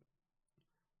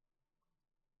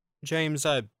 James,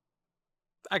 I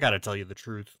gotta tell you the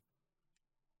truth.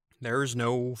 There's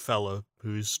no fella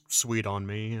who's sweet on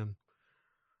me, and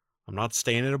I'm not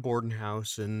staying at a boarding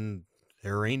house, and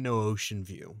there ain't no ocean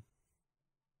view.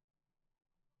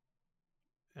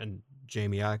 And,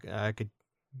 Jamie, I could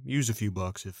use a few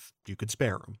bucks if you could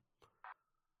spare them.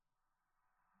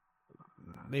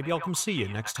 Maybe I'll come see you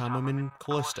next time I'm in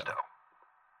Callisto.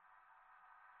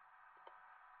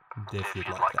 If you'd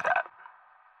like that.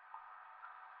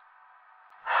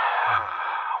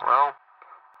 Well,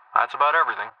 that's about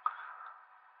everything.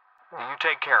 You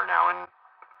take care now, and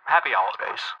happy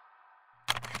holidays.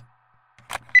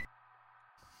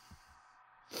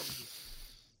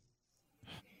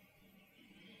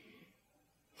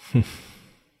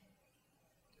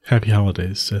 Happy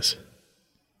holidays, sis.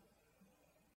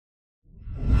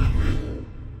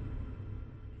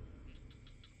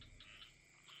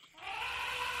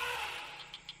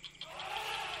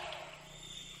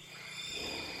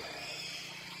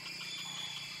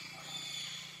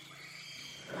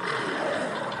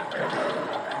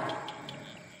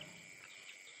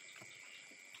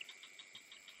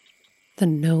 The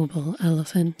noble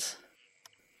elephant,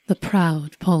 the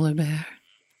proud polar bear,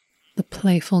 the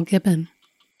playful gibbon.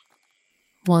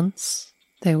 Once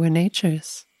They were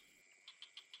nature's.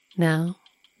 Now,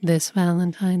 this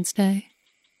Valentine's Day,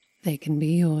 they can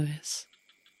be yours.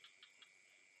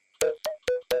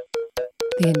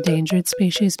 The Endangered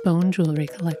Species Bone Jewelry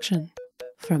Collection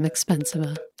from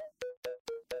Expensiva.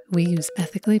 We use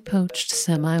ethically poached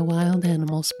semi-wild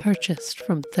animals purchased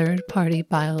from third-party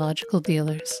biological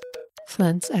dealers,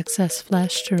 flint excess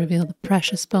flesh to reveal the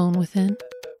precious bone within,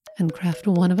 and craft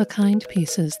one-of-a-kind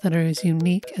pieces that are as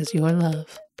unique as your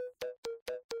love.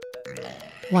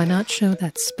 Why not show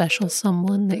that special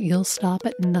someone that you'll stop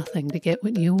at nothing to get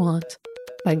what you want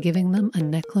by giving them a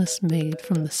necklace made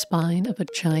from the spine of a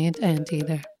giant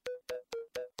anteater?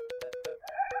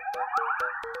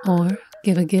 Or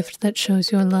give a gift that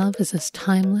shows your love is as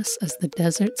timeless as the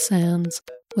desert sands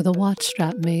with a watch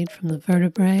strap made from the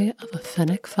vertebrae of a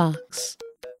fennec fox.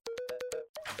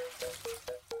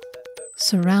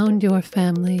 Surround your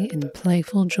family in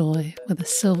playful joy with a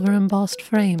silver-embossed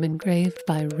frame engraved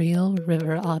by real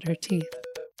river otter teeth.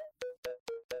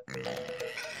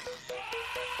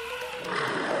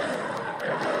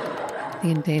 The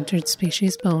Endangered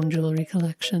Species Bone Jewelry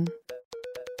Collection.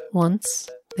 Once,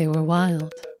 they were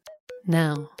wild.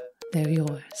 Now, they're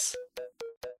yours.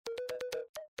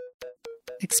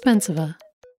 Expensiva.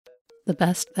 The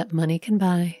best that money can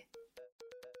buy.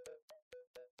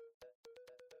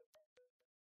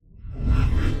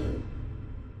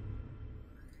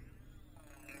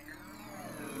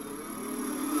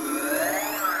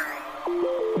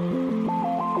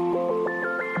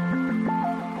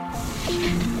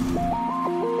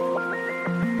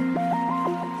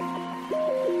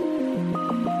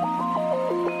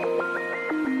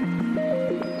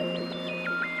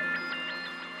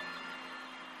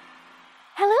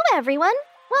 Everyone,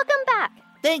 welcome back.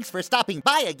 Thanks for stopping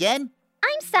by again.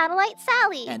 I'm Satellite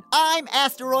Sally. And I'm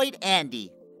Asteroid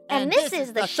Andy. And this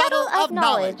is the Shuttle of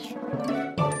Knowledge,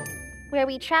 where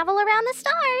we travel around the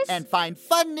stars and find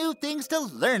fun new things to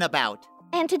learn about.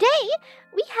 And today,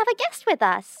 we have a guest with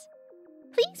us.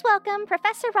 Please welcome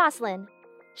Professor Rosalind.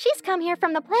 She's come here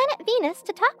from the planet Venus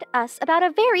to talk to us about a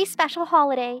very special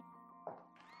holiday.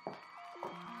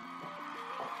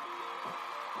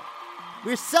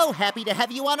 We're so happy to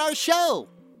have you on our show.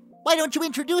 Why don't you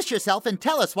introduce yourself and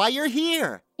tell us why you're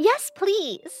here? Yes,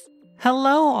 please.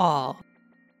 Hello, all.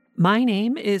 My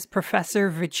name is Professor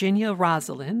Virginia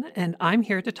Rosalind, and I'm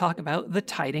here to talk about the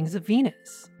Tidings of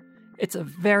Venus. It's a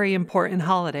very important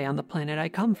holiday on the planet I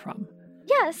come from.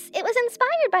 Yes, it was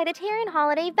inspired by the Terran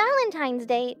holiday Valentine's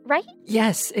Day, right?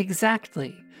 Yes,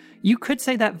 exactly. You could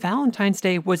say that Valentine's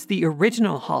Day was the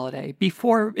original holiday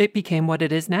before it became what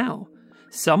it is now.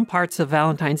 Some parts of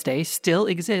Valentine's Day still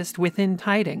exist within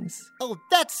Tidings. Oh,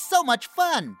 that's so much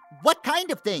fun! What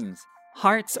kind of things?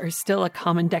 Hearts are still a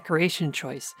common decoration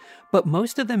choice, but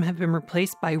most of them have been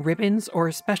replaced by ribbons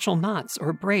or special knots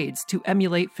or braids to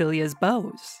emulate Philia's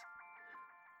bows.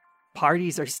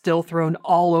 Parties are still thrown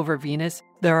all over Venus.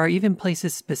 There are even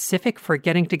places specific for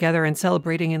getting together and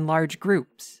celebrating in large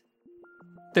groups.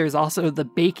 There's also the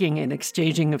baking and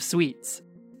exchanging of sweets.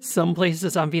 Some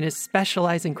places on Venus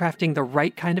specialize in crafting the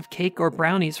right kind of cake or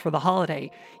brownies for the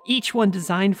holiday, each one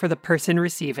designed for the person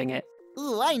receiving it.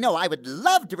 Ooh, I know I would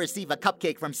love to receive a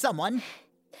cupcake from someone.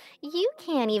 You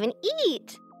can't even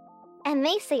eat. And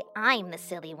they say I'm the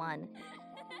silly one.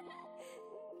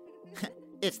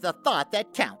 It's the thought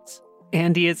that counts.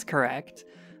 Andy is correct.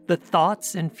 The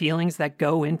thoughts and feelings that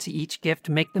go into each gift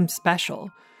make them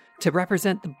special, to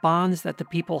represent the bonds that the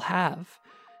people have,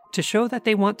 to show that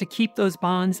they want to keep those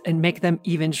bonds and make them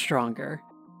even stronger.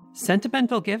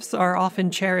 Sentimental gifts are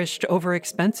often cherished over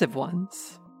expensive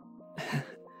ones.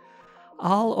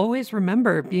 I'll always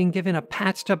remember being given a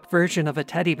patched-up version of a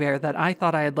teddy bear that I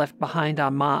thought I had left behind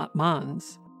on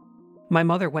Mons. My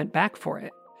mother went back for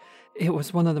it. It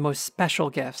was one of the most special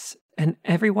gifts, and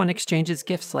everyone exchanges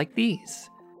gifts like these.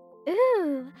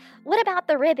 Ooh, what about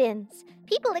the ribbons?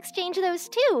 People exchange those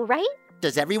too, right?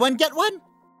 Does everyone get one?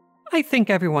 I think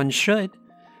everyone should.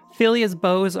 Philia's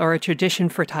bows are a tradition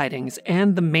for Tidings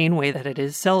and the main way that it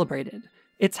is celebrated.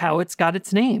 It's how it's got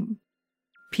its name.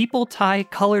 People tie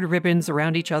colored ribbons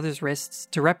around each other's wrists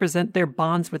to represent their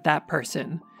bonds with that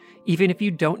person. Even if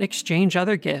you don't exchange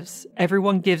other gifts,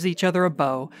 everyone gives each other a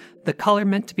bow, the color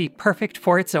meant to be perfect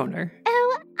for its owner.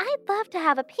 Oh, I'd love to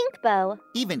have a pink bow.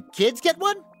 Even kids get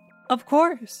one? Of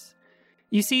course.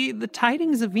 You see, the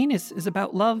Tidings of Venus is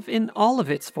about love in all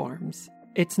of its forms.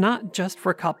 It's not just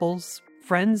for couples.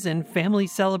 Friends and family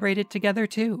celebrate it together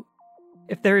too.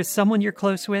 If there is someone you're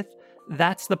close with,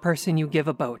 that's the person you give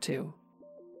a bow to.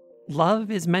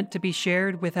 Love is meant to be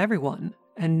shared with everyone,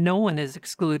 and no one is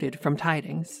excluded from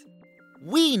Tidings.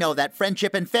 We know that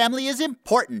friendship and family is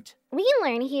important. We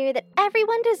learn here that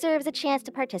everyone deserves a chance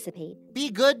to participate. Be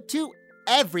good to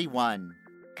everyone.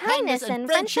 Kindness and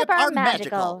friendship are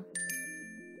magical.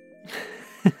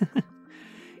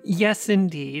 Yes,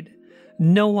 indeed.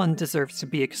 No one deserves to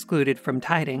be excluded from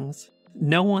tidings.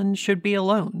 No one should be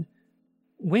alone.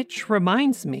 Which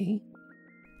reminds me...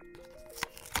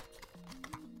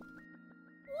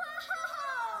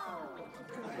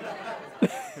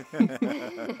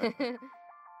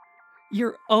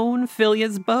 Your own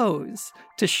Philia's bows,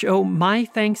 to show my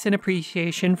thanks and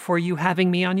appreciation for you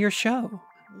having me on your show.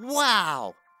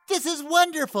 Wow! This is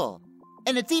wonderful!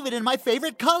 And it's even in my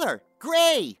favorite color,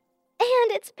 gray!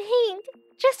 And it's pink,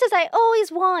 just as I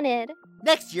always wanted.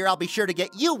 Next year I'll be sure to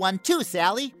get you one too,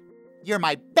 Sally. You're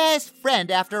my best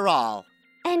friend after all.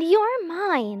 And you're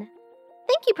mine.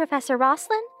 Thank you, Professor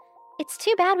Roslin. It's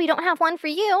too bad we don't have one for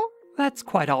you. That's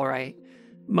quite all right.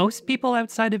 Most people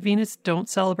outside of Venus don't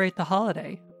celebrate the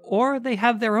holiday, or they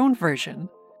have their own version.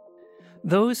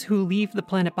 Those who leave the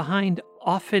planet behind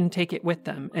often take it with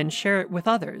them and share it with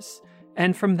others,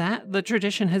 and from that, the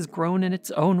tradition has grown in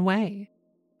its own way.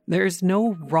 There's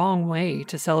no wrong way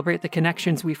to celebrate the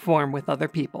connections we form with other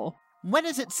people. When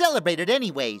is it celebrated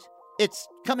anyways? It's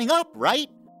coming up, right?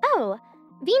 Oh,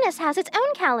 Venus has its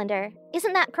own calendar.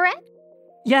 Isn't that correct?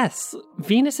 Yes,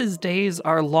 Venus's days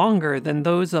are longer than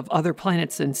those of other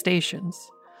planets and stations.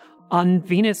 On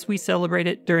Venus, we celebrate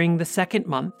it during the second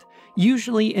month,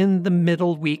 usually in the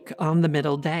middle week on the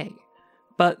middle day.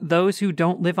 But those who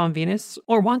don't live on Venus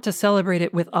or want to celebrate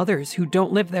it with others who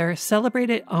don't live there celebrate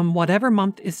it on whatever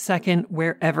month is second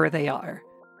wherever they are.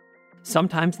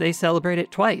 Sometimes they celebrate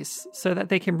it twice so that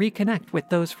they can reconnect with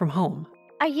those from home.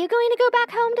 Are you going to go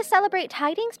back home to celebrate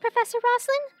tidings, Professor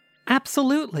Roslin?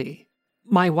 Absolutely.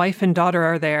 My wife and daughter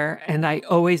are there, and I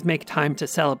always make time to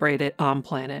celebrate it on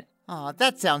planet. Aw,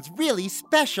 that sounds really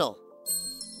special.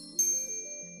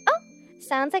 Oh,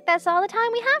 sounds like that's all the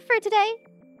time we have for today.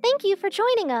 Thank you for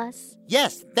joining us.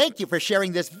 Yes, thank you for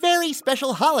sharing this very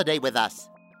special holiday with us.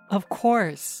 Of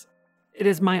course. It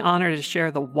is my honor to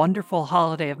share the wonderful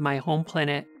holiday of my home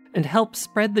planet and help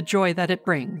spread the joy that it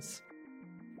brings.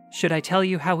 Should I tell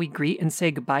you how we greet and say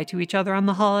goodbye to each other on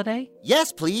the holiday?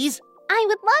 Yes, please. I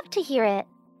would love to hear it.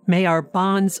 May our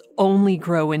bonds only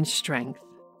grow in strength.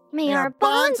 May our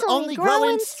bonds only grow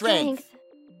in strength.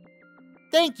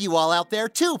 Thank you all out there,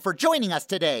 too, for joining us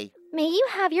today. May you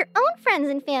have your own friends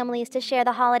and families to share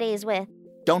the holidays with.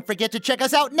 Don't forget to check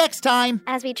us out next time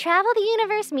as we travel the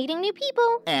universe meeting new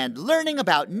people and learning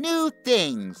about new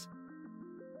things.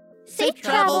 Safe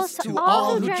travels to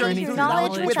all who journey through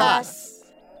knowledge with us.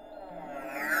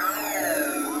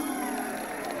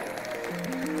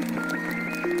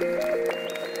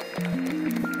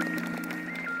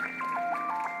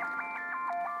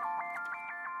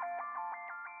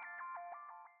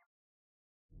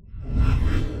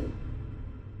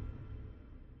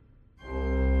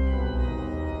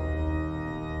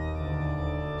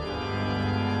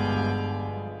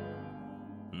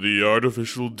 The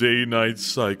artificial day-night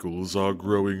cycles are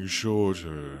growing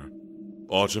shorter.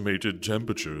 Automated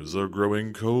temperatures are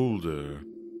growing colder.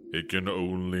 It can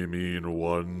only mean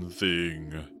one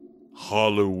thing.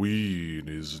 Halloween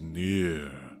is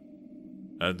near.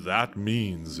 And that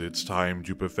means it's time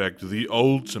to perfect the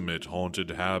ultimate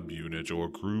haunted hab unit or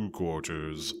crew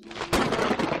quarters.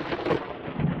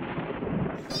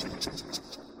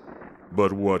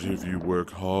 But what if you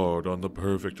work hard on the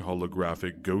perfect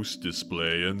holographic ghost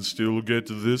display and still get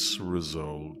this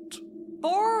result?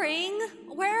 Boring.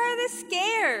 Where are the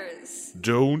scares?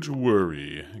 Don't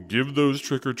worry. Give those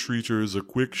trick-or-treaters a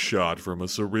quick shot from a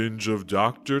syringe of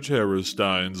Dr.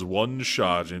 Terrorstein's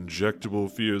one-shot injectable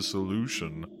fear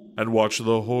solution and watch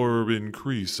the horror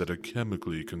increase at a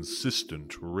chemically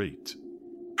consistent rate.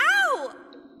 Ow!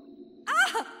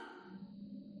 Ah!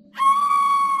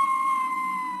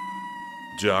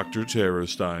 Dr.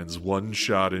 Terrorstein's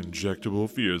one-shot injectable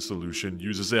fear solution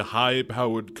uses a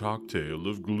high-powered cocktail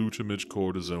of glutamate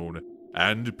cortisone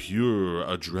and pure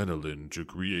adrenaline to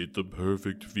create the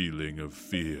perfect feeling of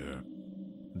fear.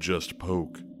 Just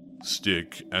poke,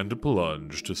 stick, and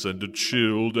plunge to send a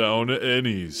chill down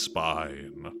any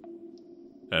spine.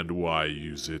 And why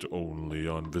use it only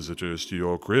on visitors to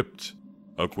your crypt?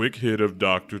 A quick hit of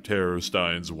Dr.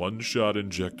 Terrorstein's one-shot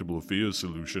injectable fear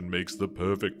solution makes the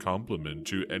perfect complement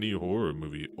to any horror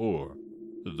movie or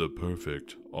the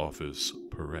perfect office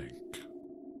prank.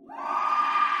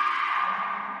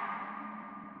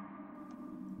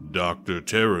 Dr.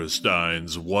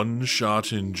 Terrorstein's one-shot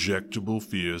injectable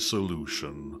fear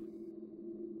solution.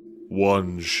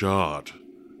 One shot.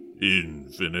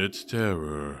 Infinite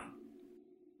terror.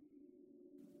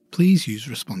 Please use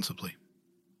responsibly.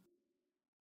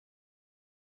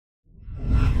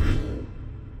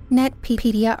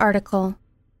 Netpedia article.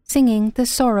 Singing the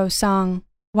Sorrow Song.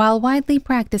 While widely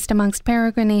practiced amongst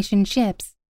peregrination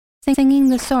ships, singing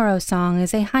the Sorrow Song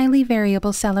is a highly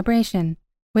variable celebration,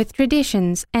 with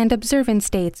traditions and observance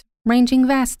dates ranging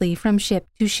vastly from ship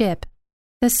to ship.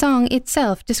 The song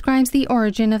itself describes the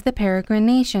origin of the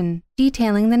peregrination,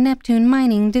 detailing the Neptune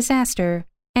mining disaster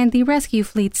and the rescue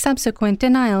fleet's subsequent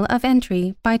denial of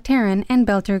entry by Terran and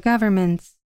Belter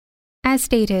governments. As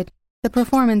stated, the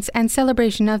performance and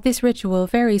celebration of this ritual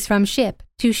varies from ship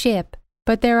to ship,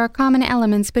 but there are common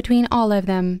elements between all of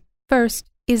them. First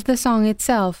is the song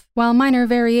itself. While minor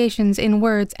variations in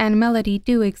words and melody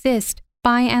do exist,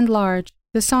 by and large,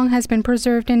 the song has been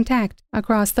preserved intact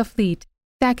across the fleet.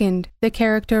 Second, the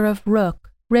character of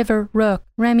Rook, River Rook,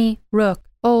 Remy Rook,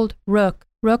 Old Rook,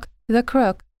 Rook the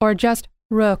Crook, or just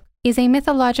Rook, is a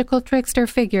mythological trickster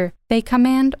figure. They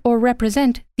command or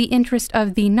represent the interest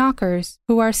of the Knockers,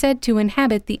 who are said to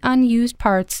inhabit the unused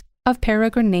parts of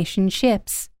peregrination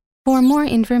ships. For more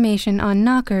information on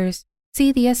Knockers,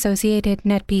 see the associated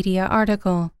Netpedia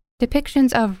article.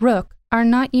 Depictions of Rook are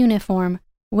not uniform,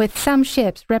 with some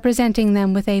ships representing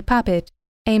them with a puppet,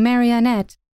 a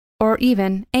marionette, or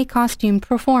even a costumed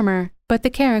performer, but the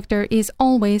character is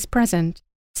always present.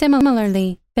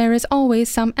 Similarly, there is always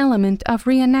some element of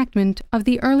reenactment of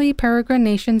the early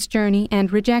peregrination's journey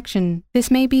and rejection.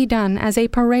 This may be done as a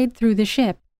parade through the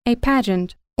ship, a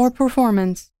pageant, or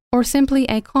performance, or simply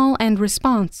a call and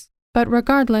response. But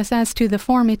regardless as to the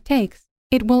form it takes,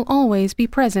 it will always be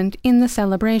present in the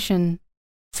celebration.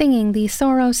 Singing the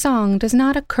Sorrow Song does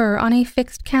not occur on a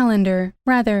fixed calendar.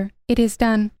 Rather, it is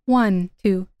done 1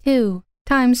 to 2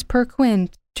 times per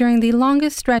quint during the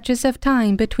longest stretches of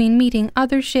time between meeting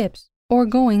other ships or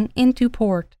going into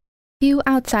port. Few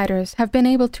outsiders have been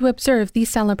able to observe the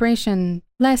celebration.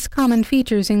 Less common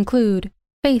features include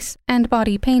face and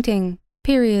body painting,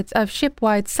 periods of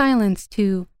shipwide silence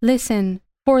to listen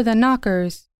for the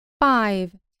Knockers,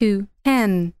 5 to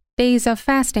 10 days of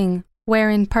fasting,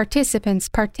 wherein participants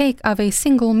partake of a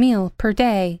single meal per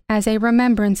day as a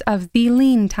remembrance of the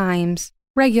lean times,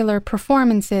 regular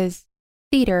performances,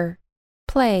 theater,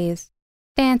 plays,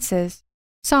 dances,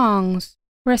 songs,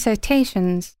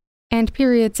 recitations, and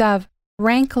periods of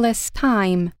rankless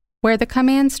time, where the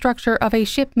command structure of a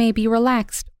ship may be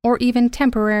relaxed or even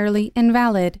temporarily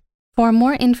invalid. For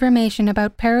more information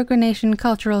about peregrination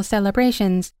cultural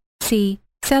celebrations, see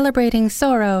Celebrating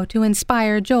Sorrow to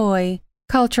Inspire Joy,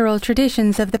 Cultural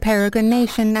Traditions of the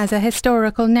Peregrination as a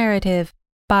Historical Narrative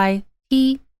by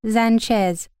T.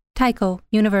 Sanchez, Tycho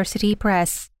University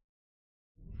Press.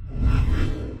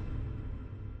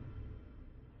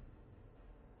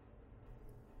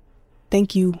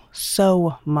 Thank you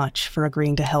so much for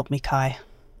agreeing to help me, Kai.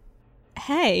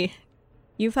 Hey,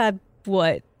 you've had,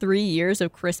 3 years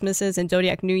of Christmases and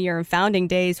Zodiac New Year and Founding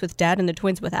Days with Dad and the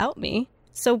twins without me.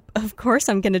 So, of course,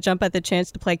 I'm going to jump at the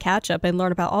chance to play catch-up and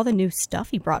learn about all the new stuff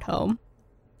he brought home.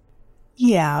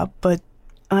 Yeah, but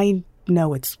I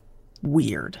know it's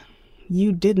weird.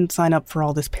 You didn't sign up for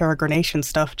all this peregrination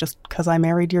stuff just because I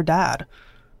married your dad.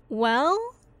 Well,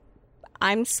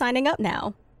 I'm signing up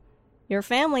now. You're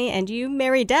family, and you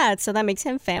married Dad, so that makes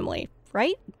him family,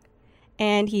 right?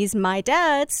 And he's my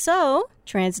dad, so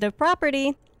transitive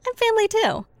property, I'm family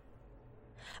too.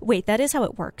 Wait, that is how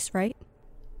it works, right?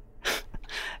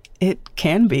 It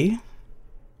can be.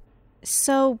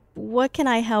 So, what can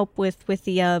I help with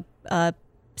the,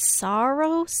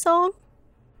 Sorrow Song?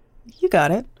 You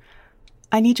got it.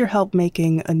 I need your help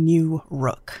making a new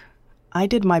Rook. I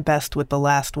did my best with the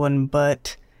last one,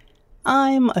 but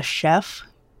I'm a chef.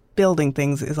 Building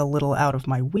things is a little out of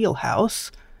my wheelhouse,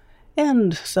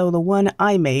 and so the one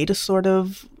I made sort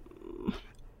of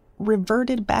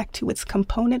reverted back to its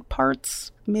component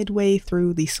parts midway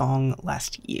through the song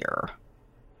last year.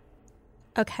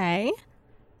 Okay.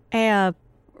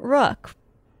 Rook,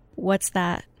 what's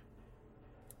that?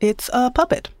 It's a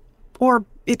puppet. Or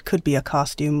it could be a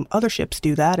costume. Other ships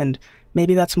do that, and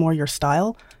maybe that's more your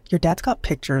style. Your dad's got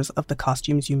pictures of the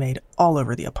costumes you made all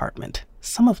over the apartment.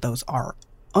 Some of those are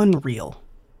unreal.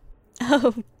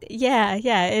 Oh, yeah,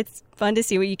 it's fun to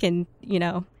see what you can,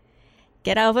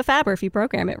 get out of a fabber if you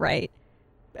program it right.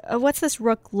 What's this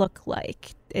Rook look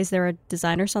like? Is there a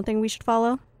design or something we should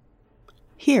follow?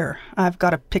 Here, I've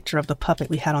got a picture of the puppet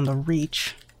we had on the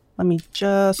Reach. Let me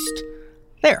just...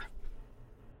 There.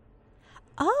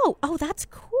 Oh, that's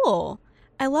cool.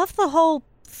 I love the whole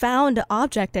found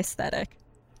object aesthetic.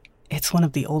 It's one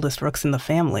of the oldest Rooks in the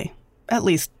family. At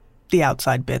least, the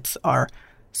outside bits are.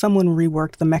 Someone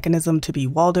reworked the mechanism to be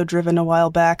Waldo-driven a while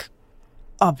back.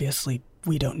 Obviously,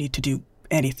 we don't need to do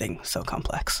anything so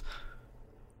complex.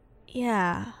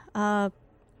 Yeah,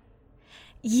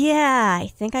 yeah, I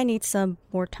think I need some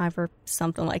more time for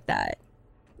something like that.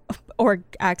 Or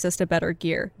access to better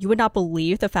gear. You would not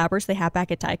believe the fabrics they have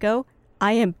back at Tycho.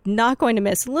 I am not going to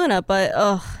miss Luna, but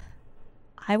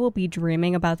I will be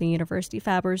dreaming about the university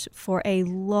fabbers for a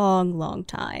long, long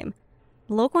time.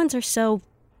 The local ones are so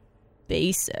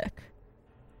basic.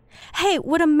 Hey,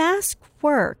 would a mask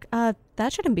work? That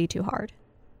shouldn't be too hard.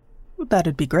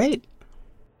 That'd be great.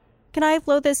 Can I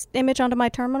load this image onto my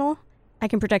terminal? I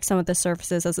can protect some of the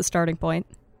surfaces as a starting point.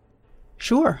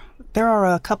 Sure. There are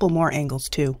a couple more angles,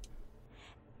 too.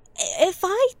 If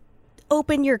I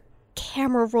open your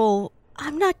camera roll,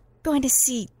 I'm not going to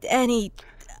see any...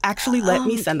 Actually, let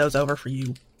me send those over for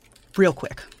you real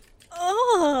quick.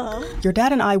 Your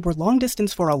dad and I were long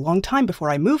distance for a long time before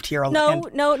I moved here.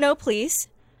 No, please.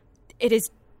 It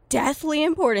is deathly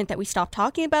important that we stop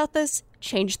talking about this,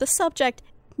 change the subject,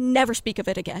 never speak of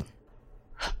it again.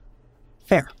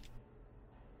 Fair.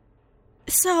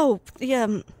 So,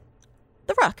 the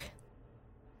Rook.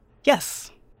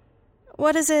 Yes.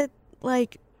 What is it,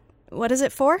 what is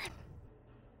it for?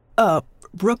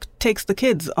 Rook takes the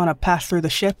kids on a pass through the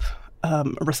ship,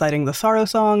 reciting the Sorrow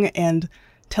Song and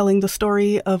telling the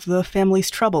story of the family's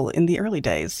trouble in the early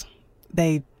days.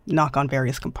 They knock on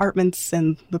various compartments,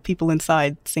 and the people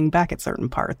inside sing back at certain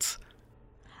parts.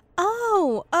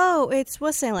 Oh, it's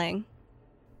wassailing.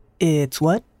 It's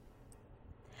what?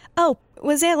 Oh,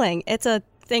 wassailing. It's a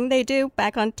thing they do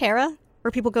back on Terra,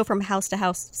 where people go from house to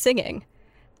house singing.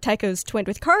 Tycho's twinned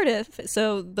with Cardiff,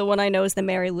 so the one I know is the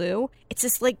Mary Lou. It's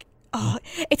this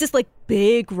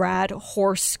big rad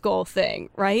horse skull thing,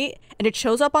 right? And it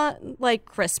shows up on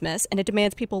Christmas, and it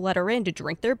demands people let her in to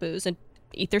drink their booze and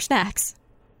eat their snacks.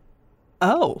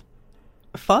 Oh,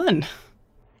 fun.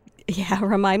 Yeah,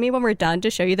 remind me when we're done to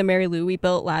show you the Mary Lou we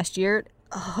built last year.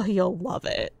 Oh, you'll love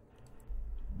it.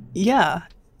 Yeah.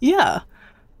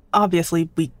 Obviously,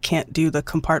 we can't do the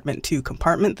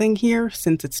compartment-to-compartment thing here,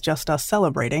 since it's just us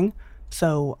celebrating.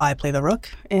 So I play the Rook,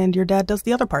 and your dad does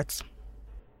the other parts.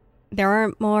 There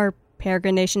aren't more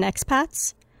Peregrine Nation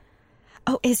expats?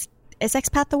 Oh, is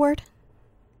expat the word?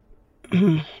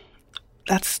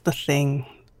 That's the thing.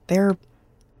 There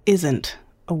isn't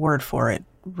a word for it,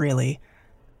 really.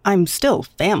 I'm still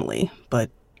family, but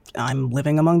I'm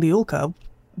living among the Ulka,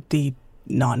 the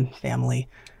non-family.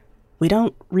 We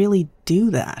don't really do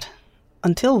that.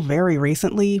 Until very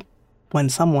recently, when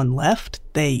someone left,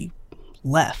 they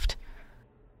left.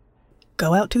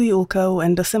 Go out to the Ulko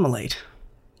and assimilate.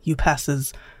 You pass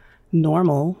as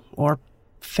normal or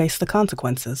face the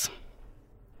consequences.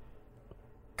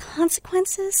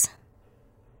 Consequences?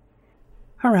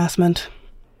 Harassment.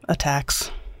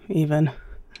 Attacks, even.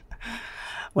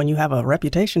 When you have a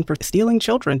reputation for stealing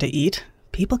children to eat,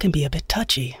 people can be a bit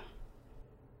touchy.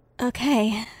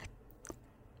 Okay.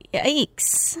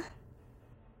 Yikes.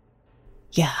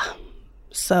 Yeah.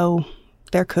 So,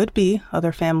 there could be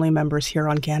other family members here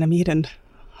on Ganymede, and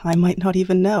I might not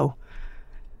even know.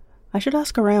 I should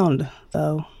ask around,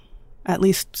 though. At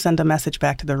least send a message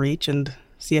back to the Reach and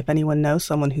see if anyone knows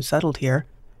someone who settled here.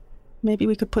 Maybe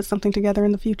we could put something together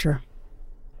in the future.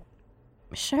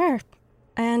 Sure.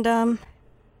 And,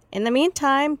 in the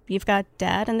meantime, you've got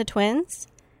Dad and the twins.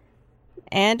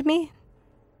 And me.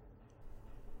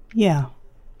 Yeah.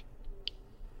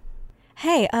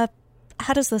 Hey,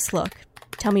 how does this look?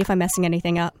 Tell me if I'm messing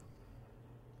anything up.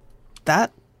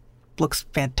 That looks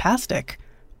fantastic.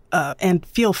 And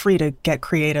feel free to get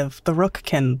creative. The Rook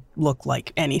can look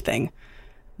like anything.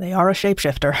 They are a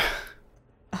shapeshifter.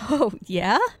 Oh,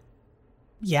 yeah?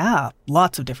 Yeah,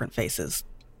 lots of different faces.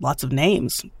 Lots of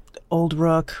names. Old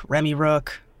Rook, Remy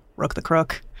Rook, Rook the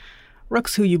Crook.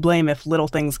 Rooks who you blame if little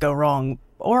things go wrong,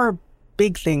 or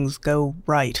big things go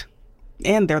right.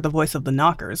 And they're the voice of the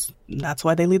Knockers. That's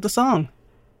why they lead the song.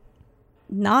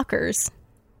 Knockers?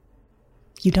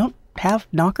 You don't have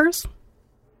Knockers?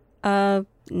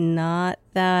 Not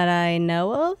that I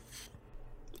know of.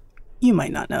 You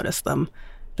might not notice them.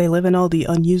 They live in all the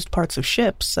unused parts of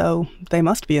ships, so they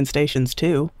must be in stations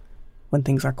too. When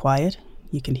things are quiet,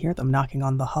 you can hear them knocking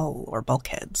on the hull or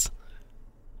bulkheads.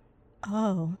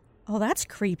 Oh, that's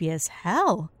creepy as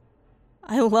hell.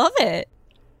 I love it.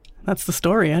 That's the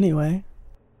story anyway.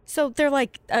 So they're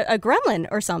like a gremlin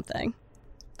or something.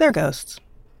 They're ghosts.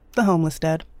 The homeless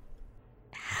dead.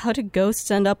 How do ghosts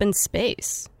end up in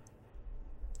space?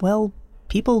 Well,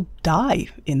 people die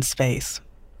in space.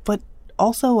 But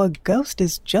also a ghost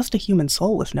is just a human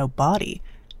soul with no body.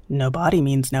 No body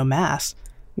means no mass.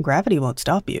 Gravity won't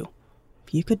stop you.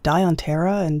 You could die on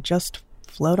Terra and just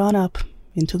float on up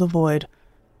into the void.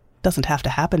 Doesn't have to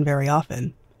happen very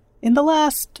often. In the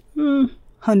last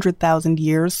 100,000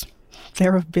 years,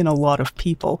 there have been a lot of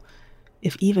people.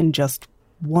 If even just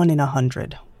 1 in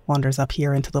 100 wanders up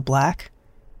here into the black,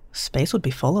 space would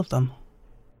be full of them.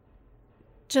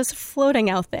 Just floating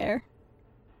out there.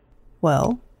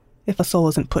 Well, if a soul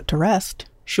isn't put to rest,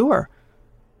 sure.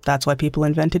 That's why people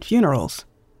invented funerals.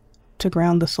 To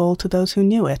ground the soul to those who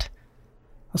knew it.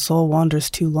 A soul wanders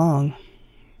too long,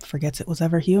 forgets it was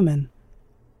ever human,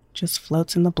 just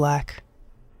floats in the black,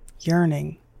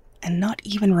 yearning, and not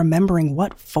even remembering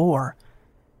what for.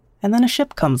 And then a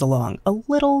ship comes along, a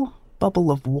little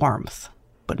bubble of warmth,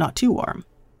 but not too warm.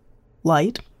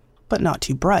 Light, but not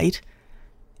too bright.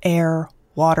 Air,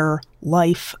 water,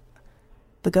 life.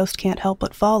 The ghost can't help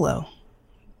but follow.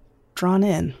 Drawn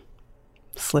in.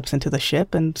 Slips into the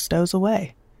ship and stows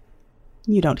away.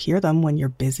 You don't hear them when you're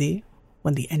busy,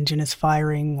 when the engine is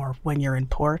firing, or when you're in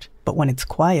port. But when it's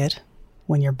quiet,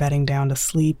 when you're bedding down to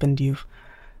sleep and you've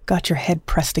got your head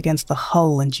pressed against the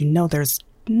hull and you know there's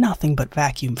nothing but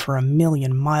vacuum for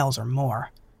 1,000,000 miles or more.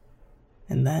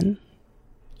 And then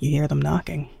you hear them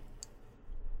knocking.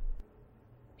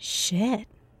 Shit.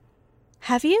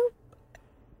 Have you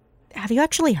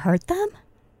actually heard them?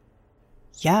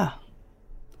 Yeah.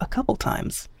 A couple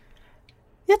times.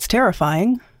 It's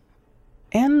terrifying.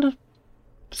 And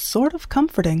sort of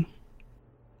comforting.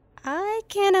 I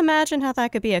can't imagine how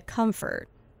that could be a comfort.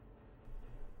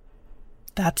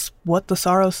 That's what the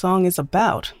Sorrow Song is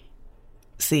about.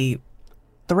 See,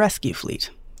 the rescue fleet,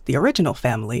 the original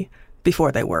family,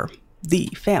 before they were the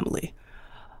family,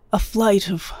 a flight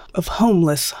of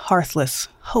homeless, hearthless,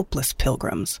 hopeless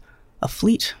pilgrims, a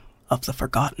fleet of the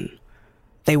forgotten.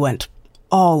 They went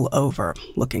all over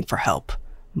looking for help,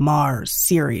 Mars,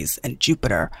 Ceres, and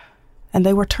Jupiter, and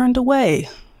they were turned away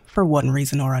for one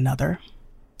reason or another.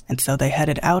 And so they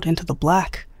headed out into the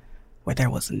black, where there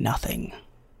was nothing.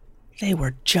 They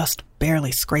were just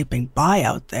barely scraping by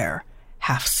out there,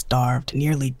 half-starved,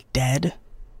 nearly dead,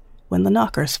 when the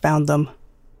knockers found them.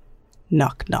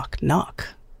 Knock, knock, knock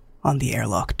on the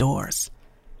airlock doors.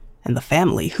 And the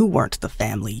family, who weren't the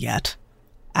family yet,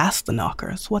 asked the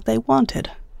knockers what they wanted.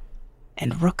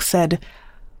 And Rook said,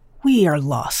 "We are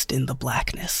lost in the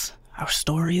blackness. Our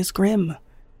story is grim.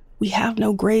 We have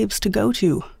no graves to go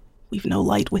to. We've no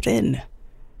light within.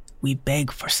 We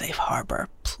beg for safe harbor.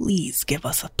 Please give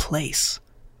us a place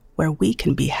where we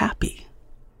can be happy.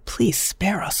 Please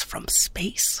spare us from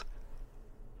space."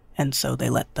 And so they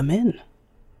let them in.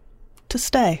 To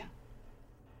stay.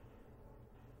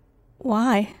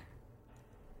 Why?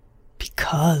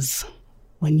 Because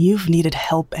when you've needed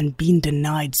help and been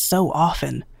denied so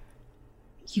often,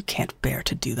 you can't bear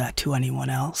to do that to anyone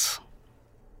else.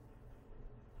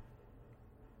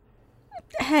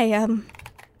 Hey,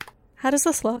 how does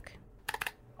this look?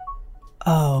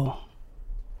 Oh,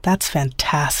 that's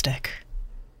fantastic.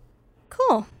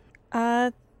 Cool.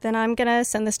 Then I'm gonna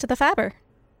send this to the Faber.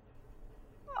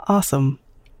 Awesome.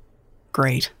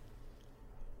 Great.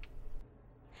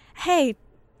 Hey,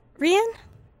 Rian?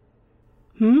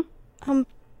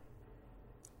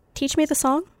 Teach me the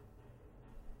song?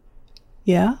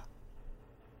 Yeah?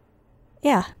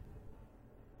 Yeah.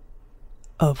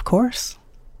 Of course.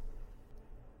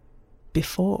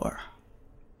 Before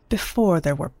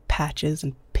there were patches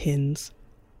and pins,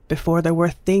 before there were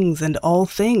things and all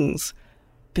things,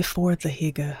 before the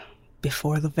Higa,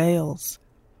 before the veils,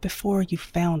 before you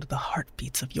found the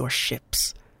heartbeats of your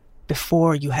ships,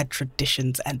 before you had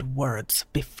traditions and words,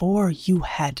 before you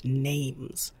had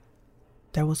names,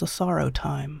 there was a sorrow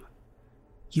time.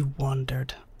 You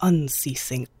wandered,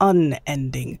 unceasing,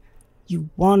 unending. You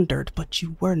wandered, but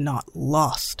you were not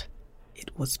lost.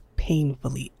 It was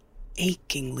painfully,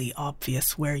 achingly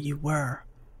obvious where you were.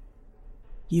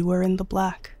 You were in the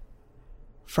black.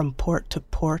 From port to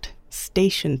port,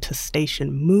 station to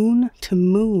station, moon to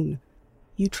moon,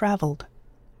 you traveled.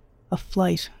 A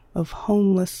flight of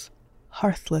homeless,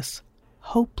 hearthless,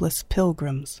 hopeless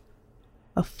pilgrims.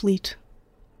 A fleet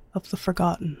of the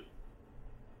forgotten.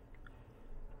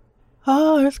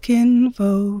 Hearth,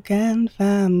 kinfolk, and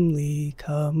family,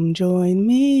 come join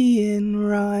me in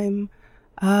rhyme.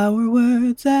 Our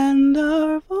words and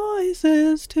our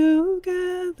voices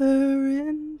together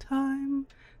in time.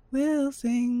 We'll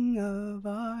sing of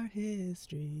our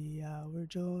history, our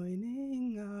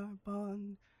joining, our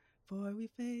bond. For we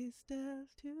face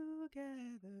death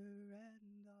together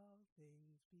and all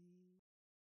things be.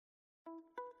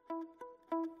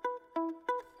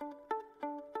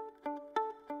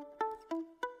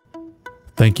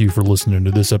 Thank you for listening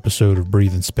to this episode of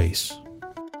Breathe in Space.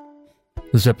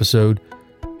 This episode,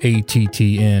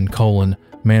 ATTN: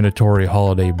 Mandatory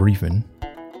Holiday Briefing,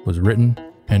 was written,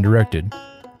 and directed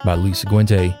by Lisa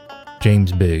Guente,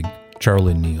 James Bigg,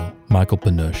 Charlie Neal, Michael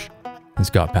Panush, and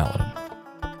Scott Paladin.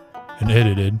 And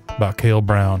edited by Cale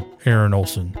Brown, Aaron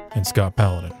Olson, and Scott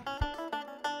Paladin.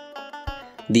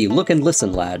 The Look and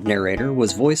Listen Lad narrator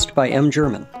was voiced by M.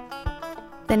 German.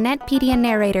 The Netpedia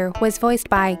narrator was voiced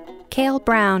by Cale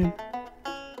Brown.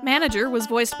 Manager was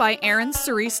voiced by Aaron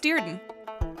Cerise Dearden.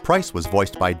 Price was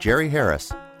voiced by Jerry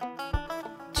Harris.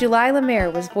 July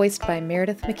Lemaire was voiced by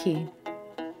Meredith McKee.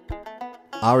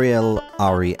 Ariel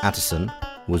Ari Attison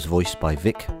was voiced by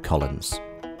Vic Collins.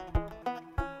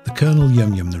 The Colonel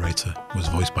Yum Yum narrator was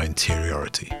voiced by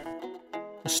Interiority.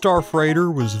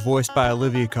 Starfreighter was voiced by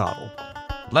Olivia Cottle.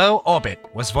 Low Orbit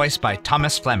was voiced by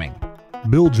Thomas Fleming.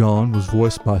 Bill John was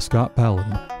voiced by Scott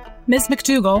Paladin. Ms.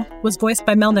 McDougal was voiced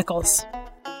by Mel Nichols.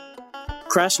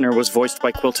 Krasner was voiced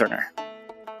by Quill Turner.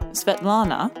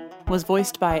 Svetlana was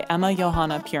voiced by Emma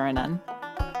Johanna Purinen.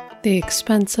 The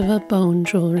Expense of a Bone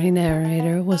Jewelry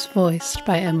narrator was voiced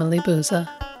by Emily Booza.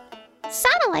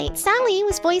 Satellite Sally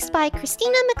was voiced by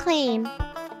Christina McLean.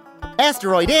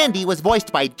 Asteroid Andy was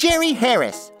voiced by Jerry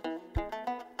Harris.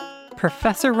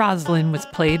 Professor Roslin was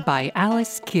played by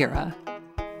Alice Kira.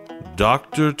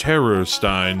 Dr.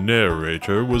 Terrorstein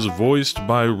narrator was voiced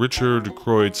by Richard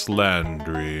Kreutz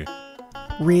Landry.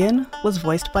 Rian was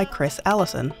voiced by Chris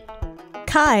Allison.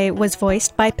 Kai was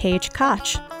voiced by Paige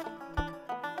Koch.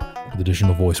 With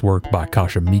additional voice work by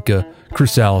Kasha Mika,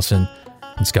 Chris Allison,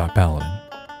 and Scott Paladin.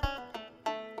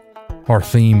 Our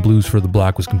theme, Blues for the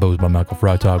Black, was composed by Michael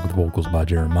Freitag with vocals by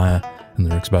Jeremiah and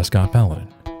lyrics by Scott Paladin.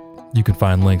 You can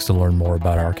find links to learn more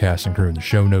about our cast and crew in the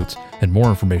show notes and more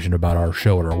information about our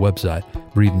show at our website,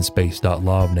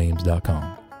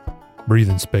 breatheinspace.lawofnames.com. Breathe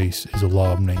in Space is a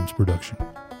Law of Names production.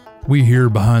 We here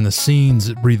behind the scenes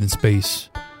at Breathe in Space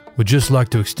would just like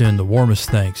to extend the warmest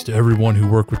thanks to everyone who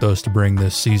worked with us to bring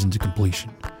this season to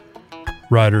completion.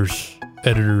 Writers,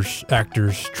 editors,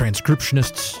 actors,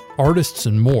 transcriptionists, artists,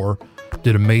 and more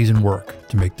did amazing work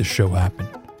to make this show happen.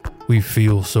 We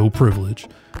feel so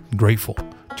privileged and grateful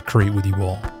to create with you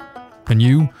all. And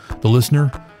you, the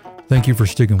listener, thank you for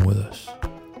sticking with us.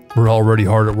 We're already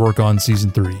hard at work on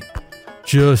Season 3.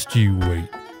 Just you wait.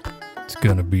 It's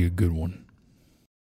gonna be a good one.